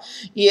God.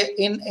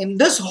 In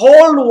this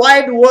whole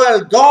wide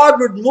world, God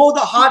would move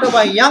the heart of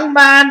a young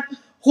man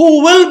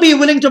who will be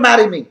willing to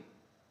marry me.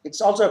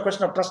 It's also a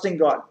question of trusting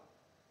God.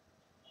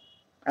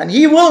 And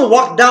he will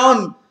walk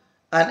down,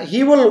 and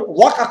he will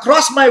walk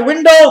across my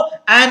window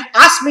and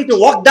ask me to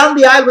walk down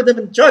the aisle with him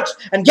in church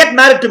and get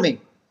married to me.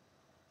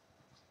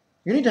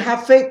 You need to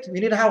have faith.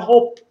 You need to have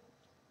hope.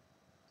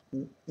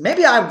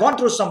 Maybe I've gone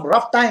through some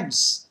rough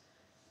times.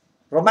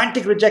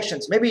 Romantic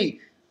rejections. Maybe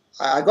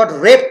I got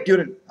raped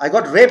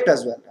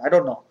as well. I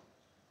don't know.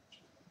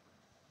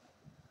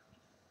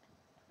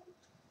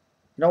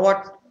 You know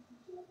what?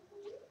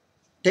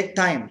 Take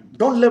time.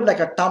 Don't live like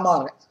a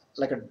Tamar,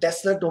 like a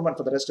desolate woman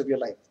for the rest of your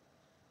life.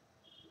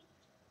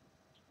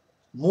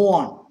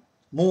 Move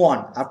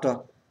on after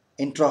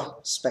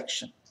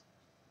introspection.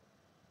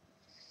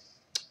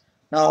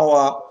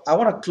 Now, I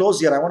want to close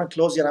here. I want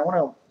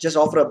to just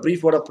offer a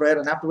brief word of prayer,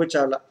 and after which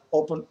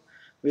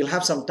we'll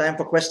have some time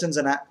for questions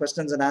and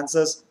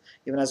answers,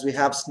 even as we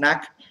have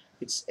snack.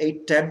 It's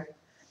 8:10.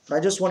 But I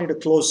just want you to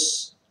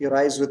close your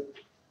eyes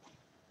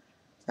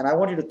and I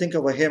want you to think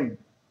of a hymn.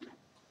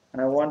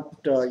 And I want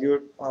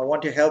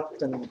your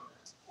help, and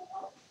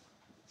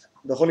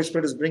the Holy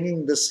Spirit is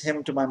bringing this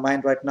hymn to my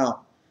mind right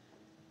now.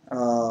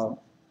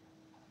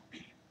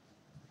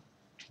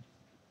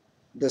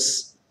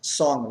 This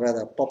song,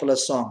 rather, popular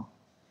song.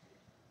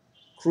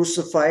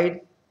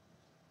 Crucified,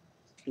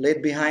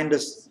 laid behind a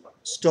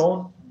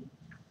stone,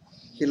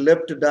 he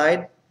lived to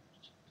die,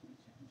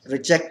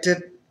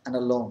 rejected and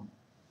alone.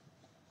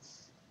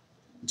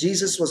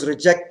 Jesus was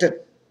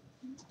rejected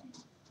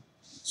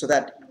so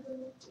that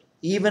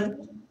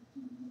even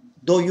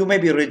though you may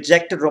be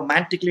rejected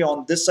romantically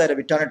on this side of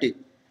eternity,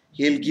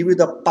 he'll give you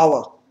the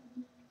power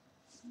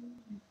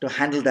to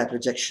handle that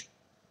rejection.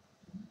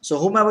 So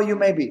whomever you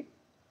may be,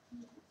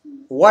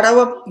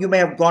 whatever you may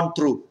have gone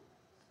through,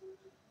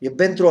 you've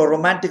been through a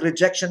romantic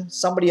rejection,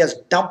 somebody has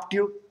dumped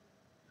you,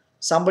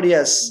 somebody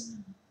has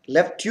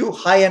left you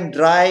high and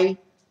dry,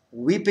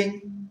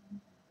 weeping,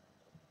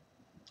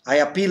 I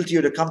appeal to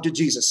you to come to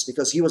Jesus,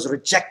 because he was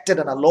rejected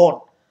and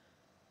alone.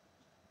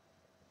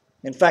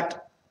 In fact,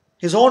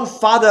 his own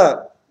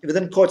father,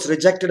 within quotes,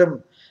 rejected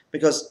him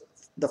because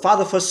the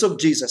father forsook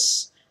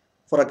Jesus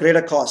for a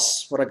greater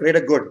cause, for a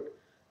greater good.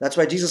 That's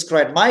why Jesus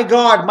cried, my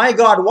God,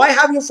 why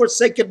have you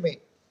forsaken me?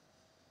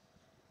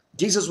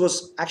 Jesus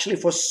was actually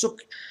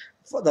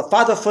the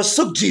Father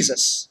forsook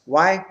Jesus.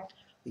 Why?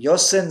 Your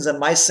sins and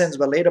my sins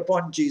were laid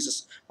upon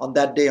Jesus on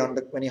that day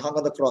when he hung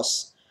on the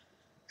cross.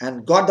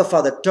 And God the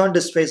Father turned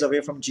his face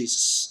away from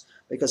Jesus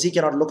because he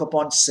cannot look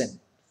upon sin.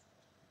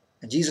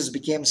 And Jesus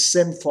became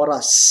sin for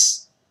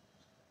us,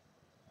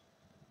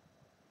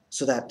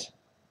 so that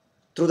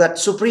through that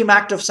supreme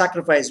act of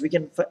sacrifice, we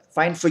can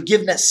find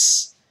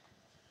forgiveness.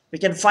 We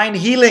can find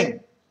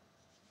healing.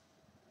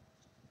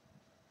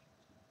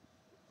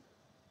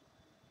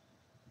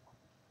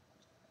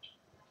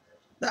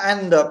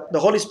 and the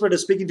Holy Spirit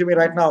is speaking to me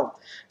right now.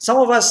 Some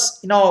of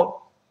us,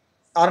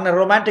 are in a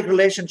romantic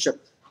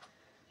relationship,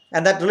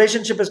 and that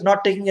relationship is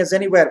not taking us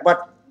anywhere.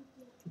 But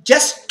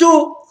just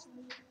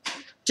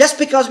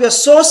because we are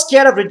so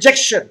scared of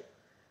rejection,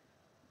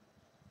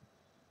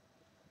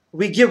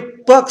 we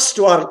give perks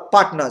to our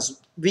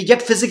partners. We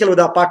get physical with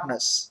our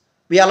partners.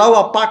 We allow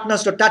our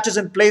partners to touch us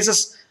in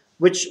places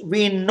which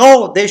we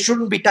know they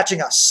shouldn't be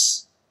touching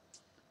us.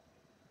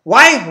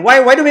 Why?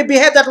 Why do we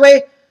behave that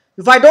way?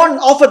 If I don't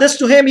offer this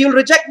to him, he will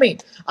reject me.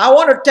 I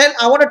want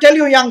to tell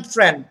you, young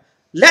friend,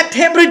 let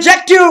him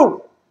reject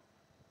you.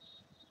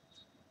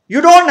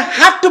 You don't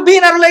have to be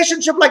in a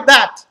relationship like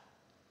that.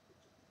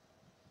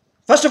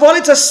 First of all,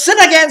 it's a sin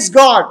against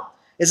God.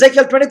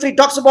 Ezekiel 23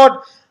 talks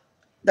about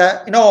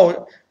that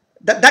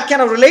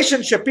kind of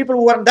relationship, people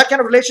who are in that kind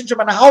of relationship,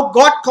 and how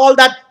God called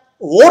that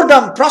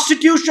whoredom,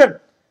 prostitution.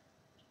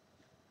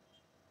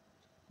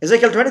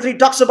 Ezekiel 23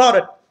 talks about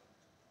it.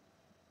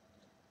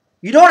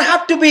 You don't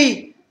have to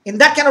be in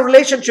that kind of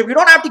relationship. You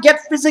don't have to get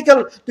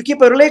physical to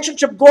keep a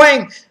relationship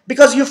going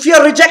because you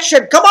fear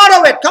rejection. Come out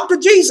of it. Come to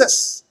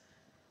Jesus.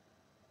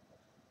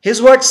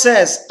 His word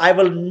says, I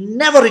will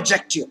never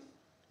reject you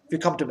if you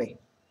come to me.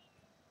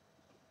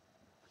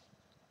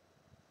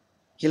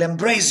 He'll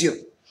embrace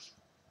you.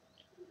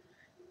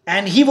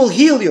 And he will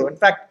heal you. In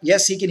fact,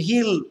 yes, he can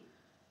heal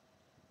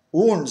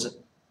wounds.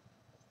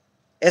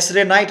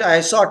 Yesterday night,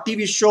 I saw a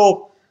TV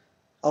show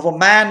of a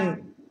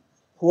man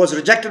who was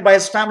rejected by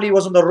his family. He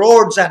was on the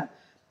roads and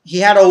he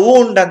had a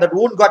wound, and that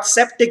wound got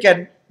septic,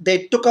 and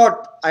they took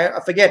out, I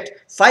forget,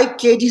 5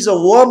 kgs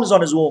of worms on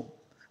his womb.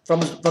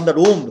 From that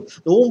wound.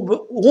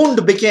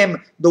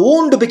 The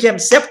wound became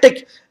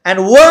septic,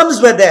 and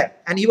worms were there,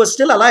 and he was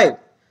still alive.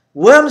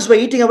 Worms were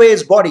eating away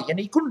his body, and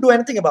he couldn't do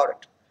anything about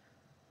it.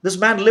 This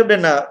man lived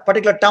in a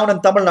particular town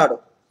in Tamil Nadu.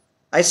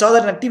 I saw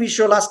that in a TV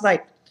show last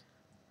night.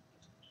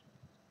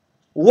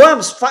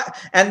 Worms.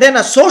 And then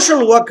a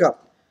social worker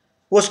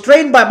who was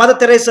trained by Mother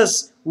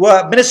Teresa's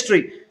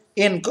ministry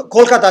in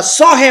Kolkata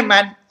saw him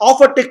and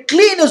offered to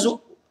clean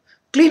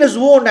his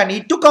wound, and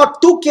he took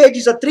out 2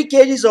 kgs or 3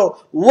 kgs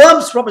of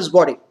worms from his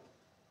body.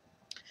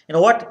 You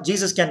know what?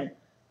 Jesus can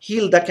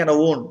heal that kind of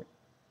wound.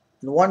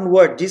 In one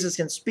word, Jesus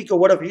can speak a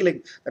word of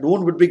healing. That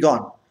wound would be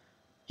gone.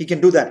 He can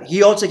do that.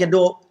 He also can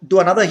do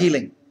another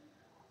healing.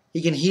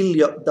 He can heal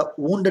the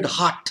wounded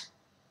heart.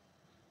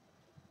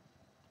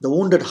 The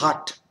wounded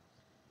heart.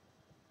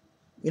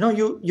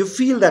 You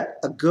feel that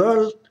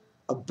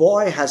a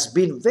boy has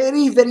been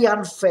very, very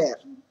unfair.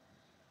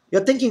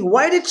 You're thinking,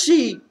 why did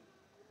she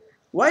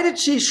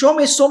show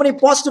me so many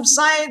positive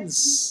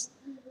signs?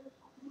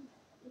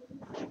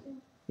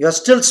 You're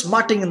still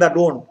smarting in that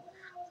wound.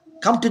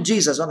 Come to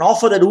Jesus and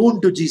offer that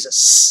wound to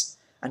Jesus,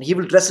 and he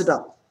will dress it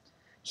up.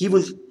 He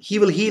will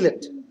heal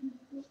it.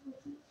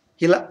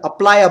 He'll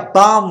apply a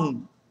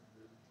balm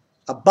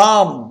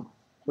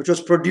which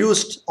was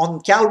produced on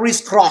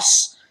Calvary's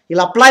cross. He'll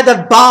apply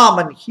that balm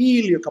and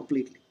heal you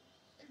completely.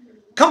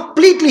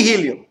 Completely heal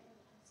you.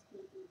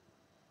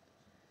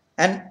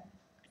 And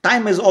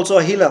time is also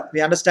a healer.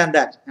 We understand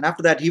that. And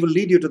after that, he will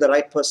lead you to the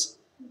right person.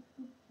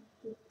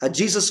 A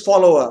Jesus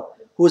follower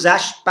who is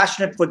as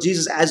passionate for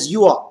Jesus as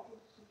you are.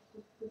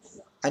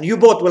 And you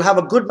both will have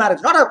a good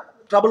marriage. Not a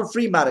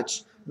trouble-free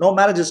marriage. No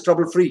marriage is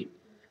trouble-free.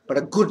 But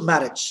a good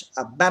marriage.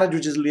 A marriage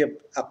which is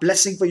a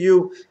blessing for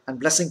you and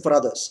blessing for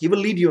others. He will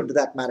lead you into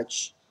that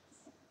marriage.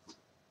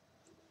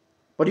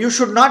 But you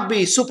should not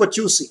be super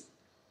choosy.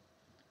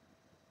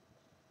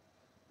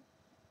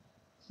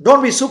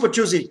 Don't be super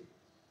choosy.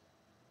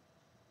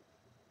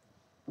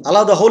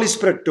 Allow the Holy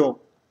Spirit to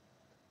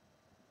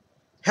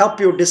help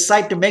you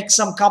decide to make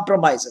some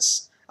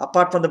compromises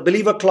apart from the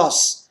believer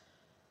clause.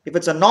 If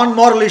it's a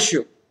non-moral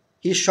issue,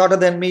 he's shorter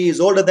than me, he's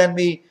older than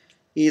me,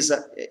 he's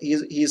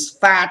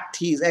fat,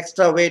 he's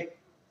extra weight,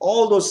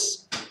 all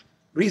those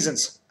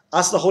reasons.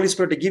 Ask the Holy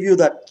Spirit to give you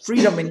that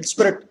freedom in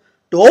spirit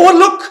to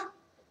overlook.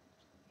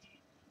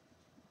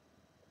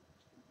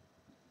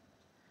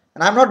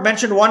 And I've not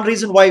mentioned one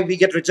reason why we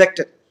get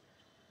rejected.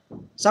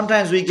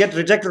 Sometimes we get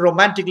rejected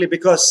romantically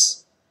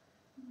because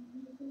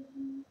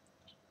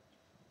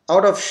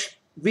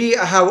we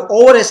have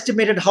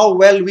overestimated how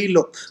well we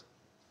look.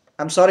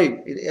 I'm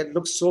sorry, it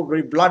looks so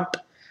very blunt,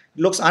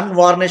 it looks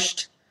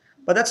unvarnished,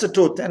 but that's the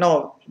truth.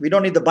 We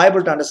don't need the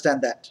Bible to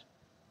understand that.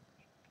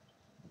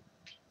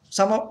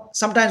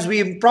 Sometimes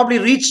we probably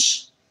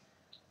reach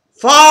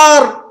to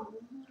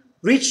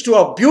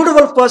a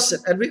beautiful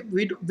person, and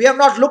we have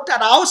not looked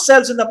at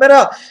ourselves in the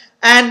mirror,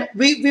 and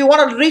we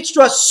want to reach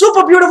to a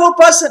super beautiful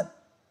person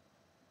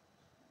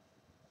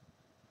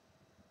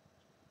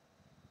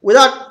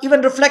without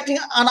even reflecting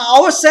on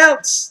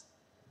ourselves.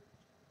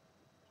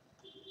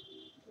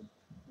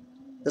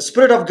 The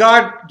Spirit of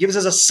God gives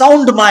us a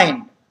sound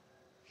mind.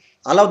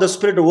 Allow the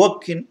Spirit to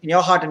work in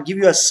your heart and give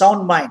you a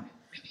sound mind.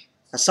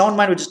 A sound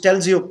mind which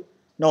tells you,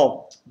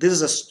 no,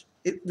 this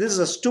is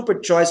a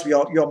stupid choice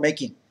you're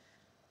making.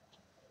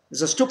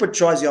 It's a stupid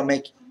choice you're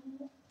making.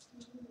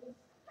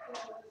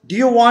 Do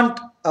you want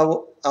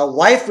a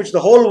wife which the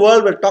whole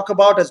world will talk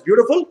about as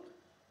beautiful?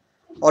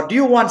 Or do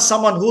you want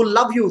someone who will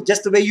love you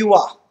just the way you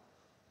are?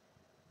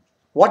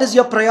 What is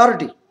your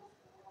priority?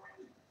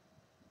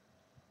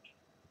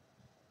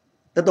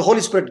 That the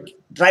Holy Spirit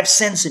drives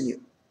sense in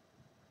you.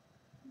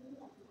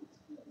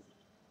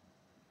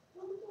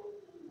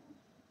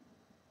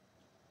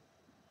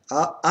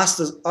 Ask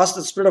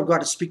the Spirit of God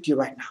to speak to you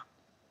right now.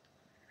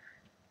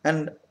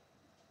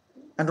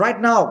 And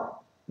right now,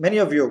 many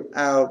of you,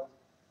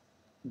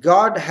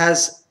 God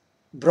has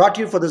brought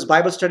you for this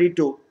Bible study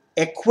to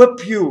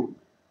equip you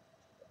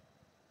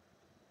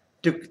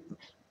to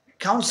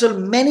counsel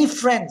many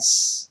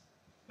friends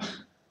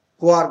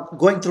who are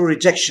going through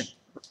rejection.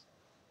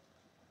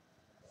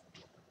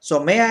 So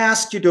may I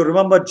ask you to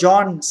remember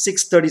John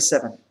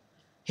 6:37.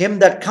 Him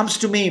that comes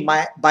to me,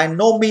 by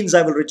no means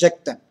I will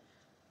reject them.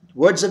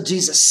 Words of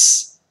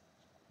Jesus.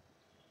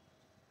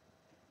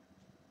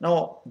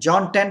 Now,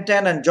 John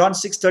 10:10 and John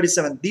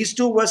 6:37. These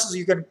two verses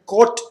you can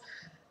quote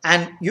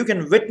and you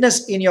can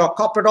witness in your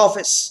corporate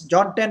office.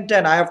 John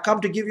 10:10. I have come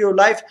to give you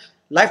life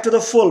to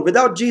the full.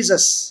 Without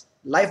Jesus,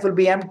 life will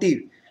be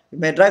empty. You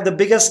may drive the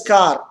biggest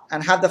car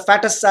and have the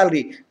fattest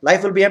salary.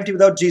 Life will be empty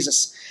without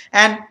Jesus.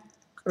 And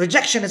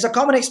rejection is a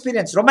common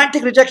experience.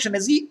 Romantic rejection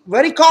is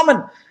very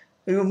common.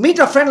 If you meet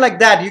a friend like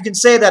that, you can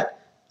say that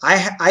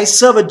I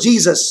serve a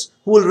Jesus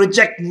who will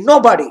reject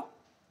nobody.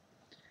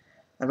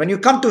 And when you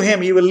come to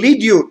him, he will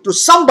lead you to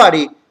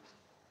somebody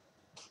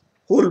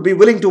who will be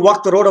willing to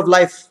walk the road of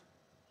life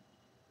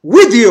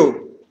with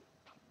you,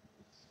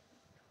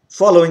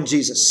 following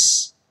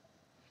Jesus.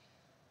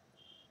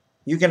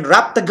 You can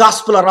wrap the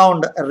gospel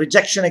around a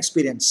rejection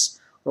experience,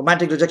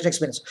 romantic rejection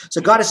experience.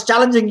 So God is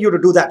challenging you to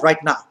do that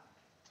right now.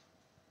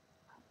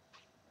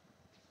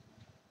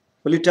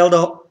 Will you tell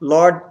the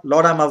Lord,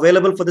 Lord, I'm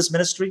available for this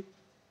ministry?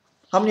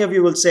 How many of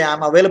you will say,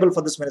 I'm available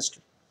for this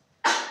ministry?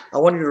 I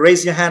want you to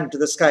raise your hand to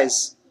the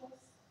skies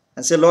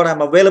and say, Lord,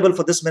 I'm available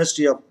for this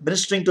ministry of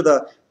ministering to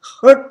the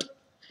hurt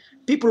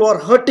people who are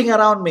hurting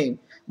around me,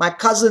 my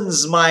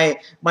cousins, my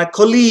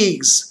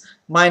colleagues,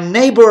 my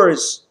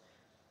neighbors,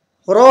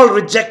 who are all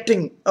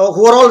rejecting,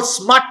 who are all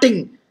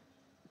smarting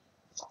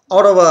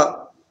out of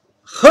a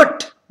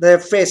hurt they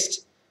have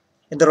faced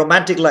in the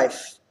romantic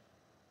life.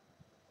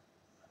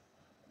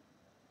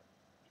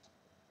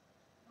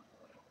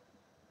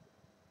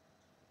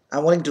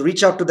 I'm willing to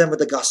reach out to them with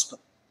the gospel.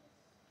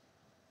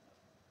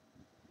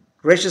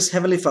 Gracious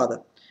Heavenly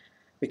Father,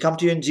 we come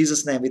to you in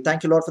Jesus' name. We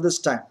thank you, Lord, for this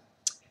time.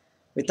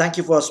 We thank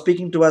you for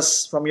speaking to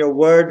us from your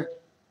word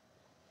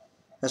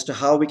as to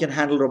how we can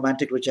handle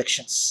romantic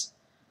rejections.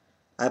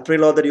 I pray,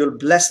 Lord, that you'll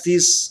bless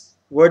these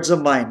words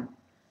of mine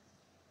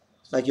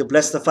like you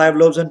blessed the 5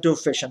 loaves and 2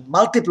 fish and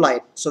multiply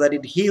it so that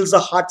it heals the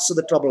hearts of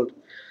the troubled.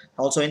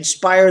 Also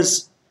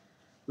inspires,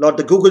 Lord,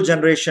 the Google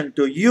generation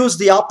to use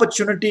the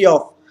opportunity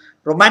of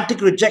romantic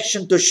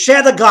rejection to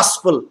share the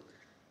gospel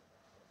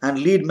and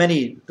lead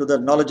many to the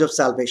knowledge of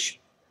salvation.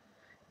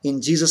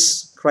 In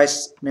Jesus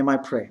Christ's name I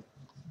pray.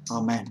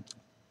 Amen.